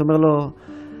לצאת. אומר לו,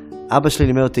 אבא שלי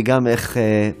לימד אותי גם איך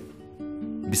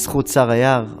בזכות שר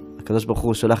היער, הקדוש ברוך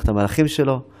הוא שולח את המלאכים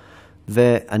שלו,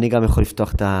 ואני גם יכול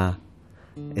לפתוח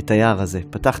את היער הזה.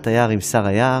 פתח את היער עם שר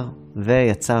היער,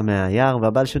 ויצא מהיער,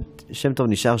 והבעל שם טוב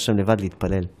נשאר שם לבד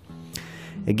להתפלל.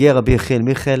 הגיע רבי יחיאל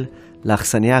מיכאל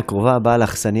לאכסניה הקרובה, בא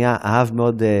לאכסניה, אהב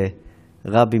מאוד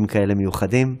רבים כאלה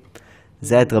מיוחדים.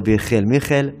 זה היה את רבי יחיאל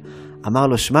מיכאל. אמר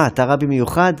לו, שמע, אתה רבי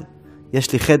מיוחד,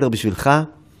 יש לי חדר בשבילך,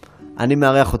 אני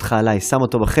מארח אותך עליי. שם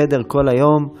אותו בחדר כל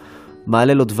היום,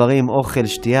 מעלה לו דברים, אוכל,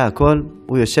 שתייה, הכל.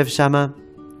 הוא יושב שם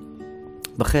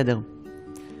בחדר.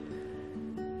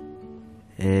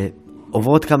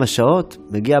 עוברות כמה שעות,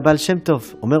 מגיע הבעל שם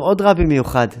טוב, אומר עוד רבי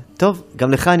מיוחד. טוב,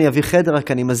 גם לך אני אביא חדר,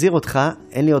 רק אני מזהיר אותך,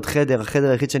 אין לי עוד חדר, החדר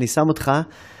היחיד שאני שם אותך,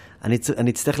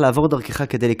 אני אצטרך לעבור דרכך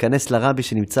כדי להיכנס לרבי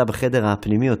שנמצא בחדר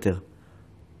הפנימי יותר.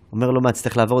 אומר לו, מה,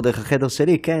 תצטרך לעבור דרך החדר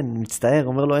שלי? כן, מצטער.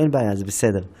 אומר לו, אין בעיה, זה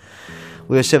בסדר.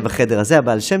 הוא יושב בחדר הזה,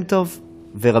 הבעל שם טוב,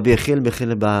 ורבי יחיאל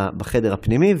מיכאל בחדר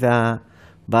הפנימי,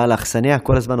 והבעל האכסניה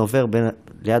כל הזמן עובר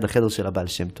ליד החדר של הבעל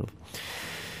שם טוב.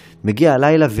 מגיע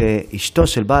הלילה, ואשתו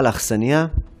של בעל האכסניה,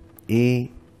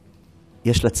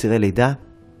 יש לה צירי לידה,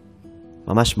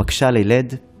 ממש מקשה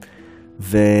לילד,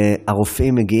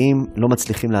 והרופאים מגיעים, לא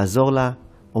מצליחים לעזור לה,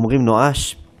 אומרים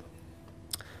נואש,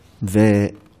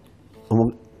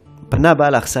 פנה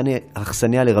בעל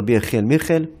האכסניה לרבי יחיאל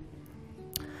מיכאל,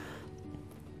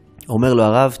 אומר לו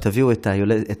הרב, תביאו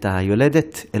את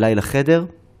היולדת אליי לחדר,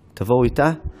 תבואו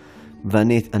איתה,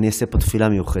 ואני אעשה פה תפילה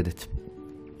מיוחדת.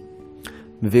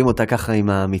 מביאים אותה ככה עם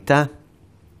המיטה,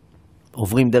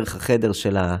 עוברים דרך החדר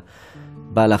של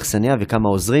בעל האכסניה וכמה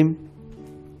עוזרים,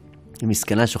 היא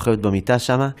מסכנה שוכבת במיטה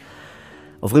שמה,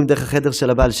 עוברים דרך החדר של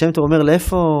הבעל שם טוב, אומר,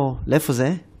 לאיפה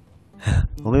זה?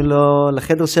 אומרים לו,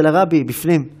 לחדר של הרבי,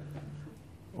 בפנים.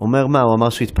 אומר, מה, הוא אמר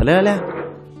שהוא יתפלל עליה?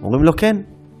 אומרים לו, כן.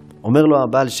 אומר לו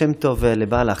הבעל שם טוב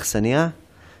לבעל האכסניה,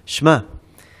 שמע,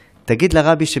 תגיד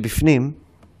לרבי שבפנים,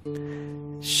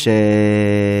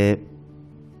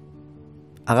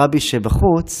 שהרבי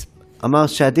שבחוץ אמר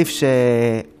שעדיף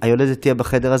שהיולדת תהיה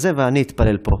בחדר הזה ואני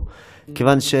אתפלל פה.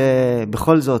 כיוון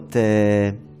שבכל זאת,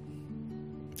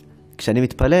 כשאני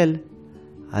מתפלל,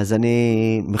 אז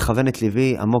אני מכוון את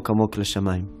ליבי עמוק עמוק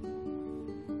לשמיים.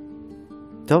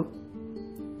 טוב.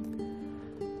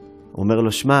 הוא אומר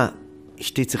לו, שמע,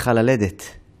 אשתי צריכה ללדת.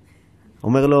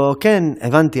 אומר לו, כן,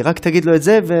 הבנתי, רק תגיד לו את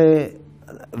זה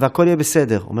והכל יהיה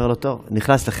בסדר. אומר לו, טוב,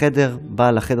 נכנס לחדר,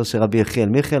 בא לחדר של רבי יחיאל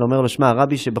מיכאל, אומר לו, שמע,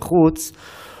 הרבי שבחוץ,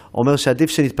 אומר שעדיף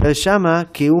שנתפלל שמה,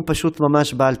 כי הוא פשוט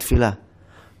ממש בעל תפילה.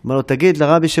 אומר לו, תגיד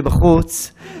לרבי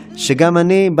שבחוץ, שגם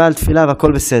אני בעל תפילה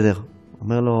והכל בסדר.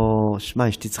 אומר לו, שמע,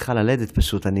 אשתי צריכה ללדת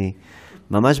פשוט, אני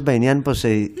ממש בעניין פה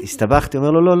שהסתבכתי. אומר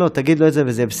לו, לא, תגיד לו את זה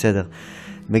וזה יהיה בסדר.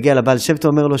 מגיע לבעל שם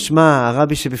טוב, אומר לו, שמע,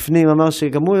 הרבי שבפנים אמר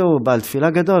שגם הוא בעל תפילה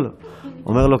גדול.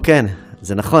 אומר לו, כן,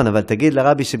 זה נכון, אבל תגיד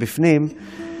לרבי שבפנים,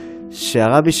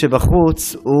 שהרבי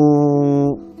שבחוץ,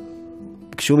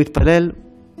 כשהוא מתפלל,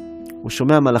 הוא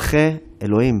שומע מלאכי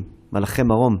אלוהים, מלאכי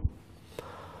מרום.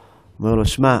 אומר לו,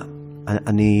 שמע,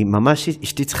 אני ממש,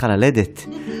 אשתי צריכה ללדת.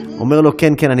 אומר לו,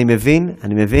 כן, אני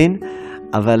מבין,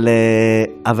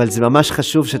 אבל זה ממש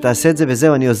חשוב שתעשה את זה,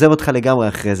 וזהו, אני עוזב אותך לגמרי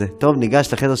אחרי זה. טוב,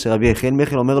 ניגש לחדר של רבי יחיאל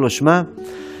מיכל, אומר לו, שמע,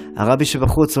 הרבי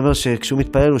שבחוץ אומר שכשהוא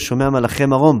מתפלל הוא שומע מלאכי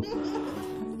מרום.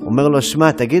 אומר לו,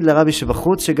 שמע, תגיד לרבי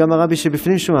שבחוץ שגם הרבי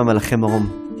שבפנים שומע מלאכי מרום.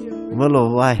 אומר לו,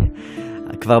 וואי,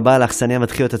 כבר בעל האכסניה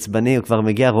מתחיל להיות עצבני, הוא כבר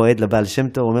מגיע רועד לבעל שם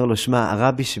טוב, אומר לו, שמע,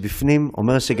 הרבי שבפנים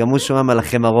אומר שגם הוא שומע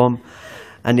מלאכי מרום,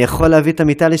 אני יכול להביא את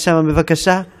המיטה לשם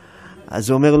בבקשה? אז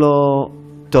הוא אומר לו,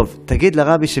 טוב, תגיד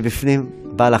לרבי שבפנים,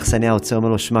 בעל האכסניה רוצה, אומר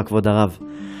לו, שמע, כבוד הרב,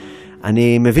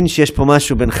 אני מבין שיש פה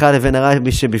משהו בינך לבין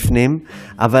הרבי שבפנים,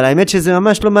 אבל האמת שזה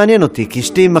ממש לא מעניין אותי, כי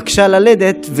אשתי מקשה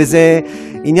ללדת, וזה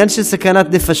עניין של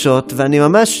סכנת נפשות, ואני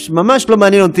ממש לא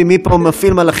מעניין אותי מי פה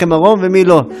מפעיל מלאכי מרום ומי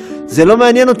לא. זה לא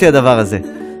מעניין אותי הדבר הזה.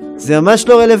 זה ממש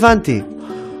לא רלוונטי.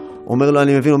 אומר לו,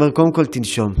 אני מבין, אומר, קודם כל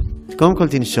תנשום. קודם כל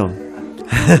תנשום.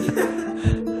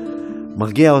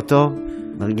 מרגיע אותו,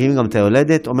 מרגיעים גם את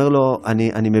היולדת, אומר לו,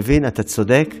 אני מבין, אתה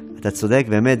צודק,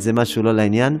 באמת זה משהו לא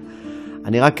לעניין.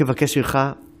 אני רק אבקש ממך,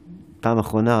 פעם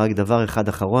אחרונה, רק דבר אחד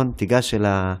אחרון, תיגש אל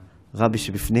הרבי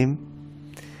שבפנים.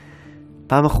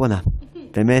 פעם אחרונה,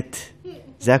 באמת,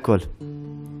 זה הכל.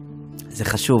 זה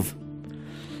חשוב.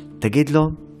 תגיד לו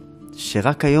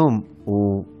שרק היום,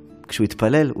 כשהוא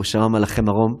התפלל, הוא שמע מלאכי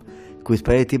מרום, כי הוא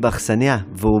התפלל איתי באכסניה,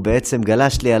 והוא בעצם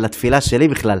גלש לי על התפילה שלי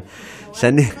בכלל,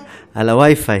 על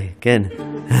הווי-פיי, כן.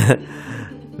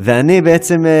 ואני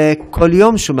בעצם כל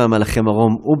יום שומע מלאכי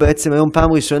מרום. הוא בעצם היום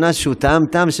פעם ראשונה שהוא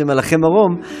טעם של מלאכי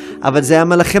מרום, אבל זה היה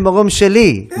מלאכי מרום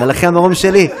שלי, מלאכי המרום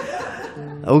שלי.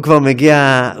 הוא כבר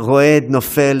מגיע רועד,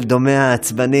 נופל, דומע,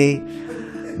 עצבני,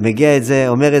 מגיע את זה,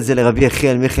 אומר את זה לרבי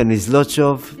יחיאל מיכל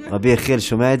מזלוטשוב, רבי יחיאל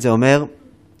שומע את זה, אומר,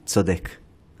 צודק,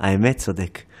 האמת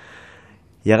צודק.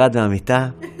 ירד מהמיטה,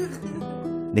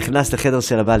 נכנס לחדר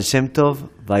של הבעל שם טוב,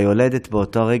 והיולדת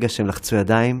באותו הרגע שהם לחצו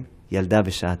ידיים, ילדה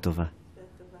בשעה טובה.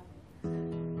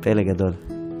 פלא גדול,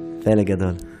 פלא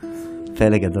גדול,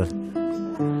 פלא גדל.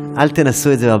 אל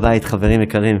תנסו את זה בבית, חברים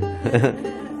יקרים.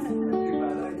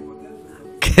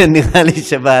 כן, נראה לי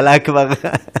שבעלה כבר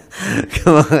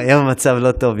היה במצב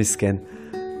לא טוב, מסכן.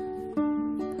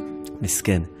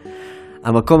 מסכן.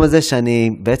 המקום הזה שאני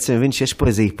בעצם מבין שיש פה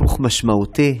איזה היפוך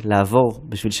משמעותי לעבור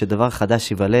בשביל שדבר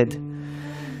חדש ייוולד,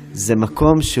 זה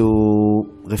מקום שהוא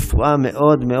רפואה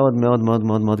מאוד מאוד מאוד מאוד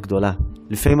מאוד מאוד גדולה.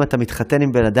 לפעמים אתה מתחתן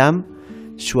עם בן אדם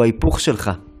שהוא ההיפוך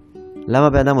שלך. למה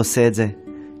בן אדם עושה את זה?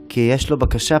 כי יש לו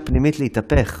בקשה פנימית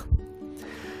להתהפך.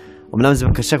 אמנם זו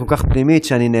בקשה כל כך פנימית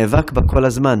שאני נאבק בה כל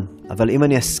הזמן, אבל אם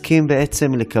אני אסכים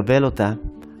בעצם לקבל אותה,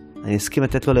 אני אסכים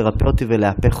לתת לו לרפא אותי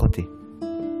ולהפך אותי.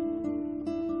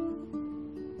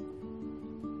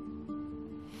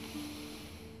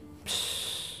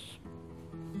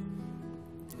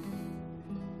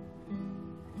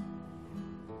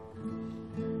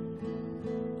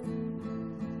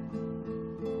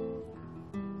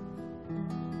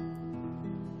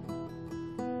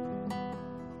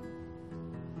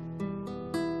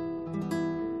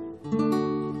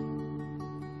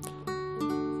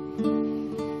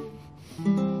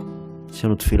 יש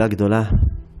לנו תפילה גדולה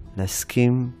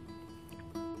להסכים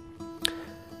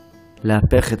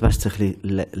להפך את מה שצריך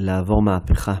לעבור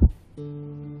מהפיכה.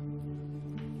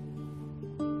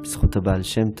 בזכות הבעל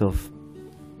שם טוב,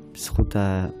 בזכות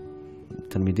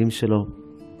התלמידים שלו.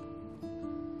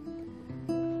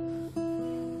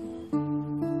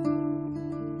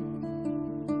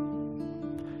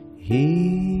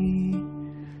 היא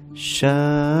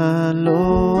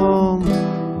שלום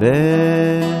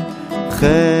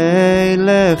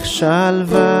חילך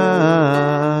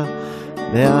שלווה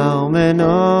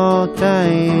בארמנות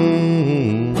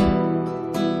העיר.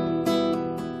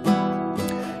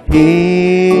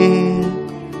 היא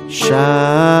שלום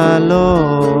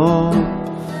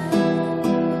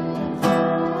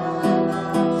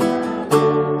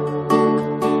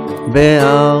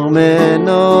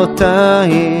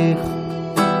בארמנותייך.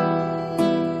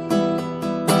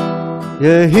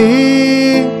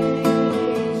 יהי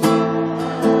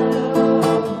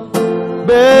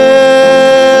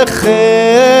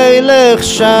בחילך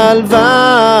שלווה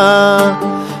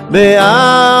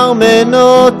בארמנותייך.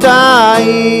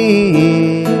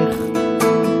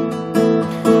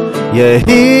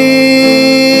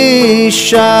 יהי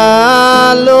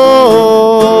שלום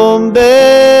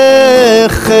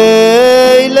בחילך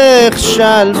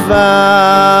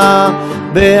שלווה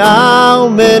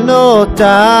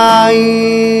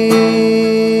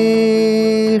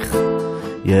בארמנותייך.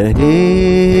 יהי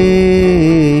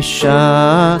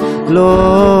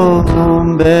שלום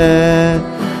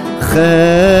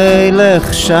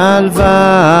בחילך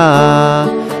שלווה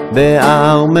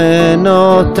בארמנותייך.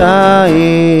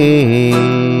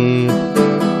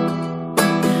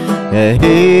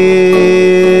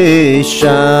 יהי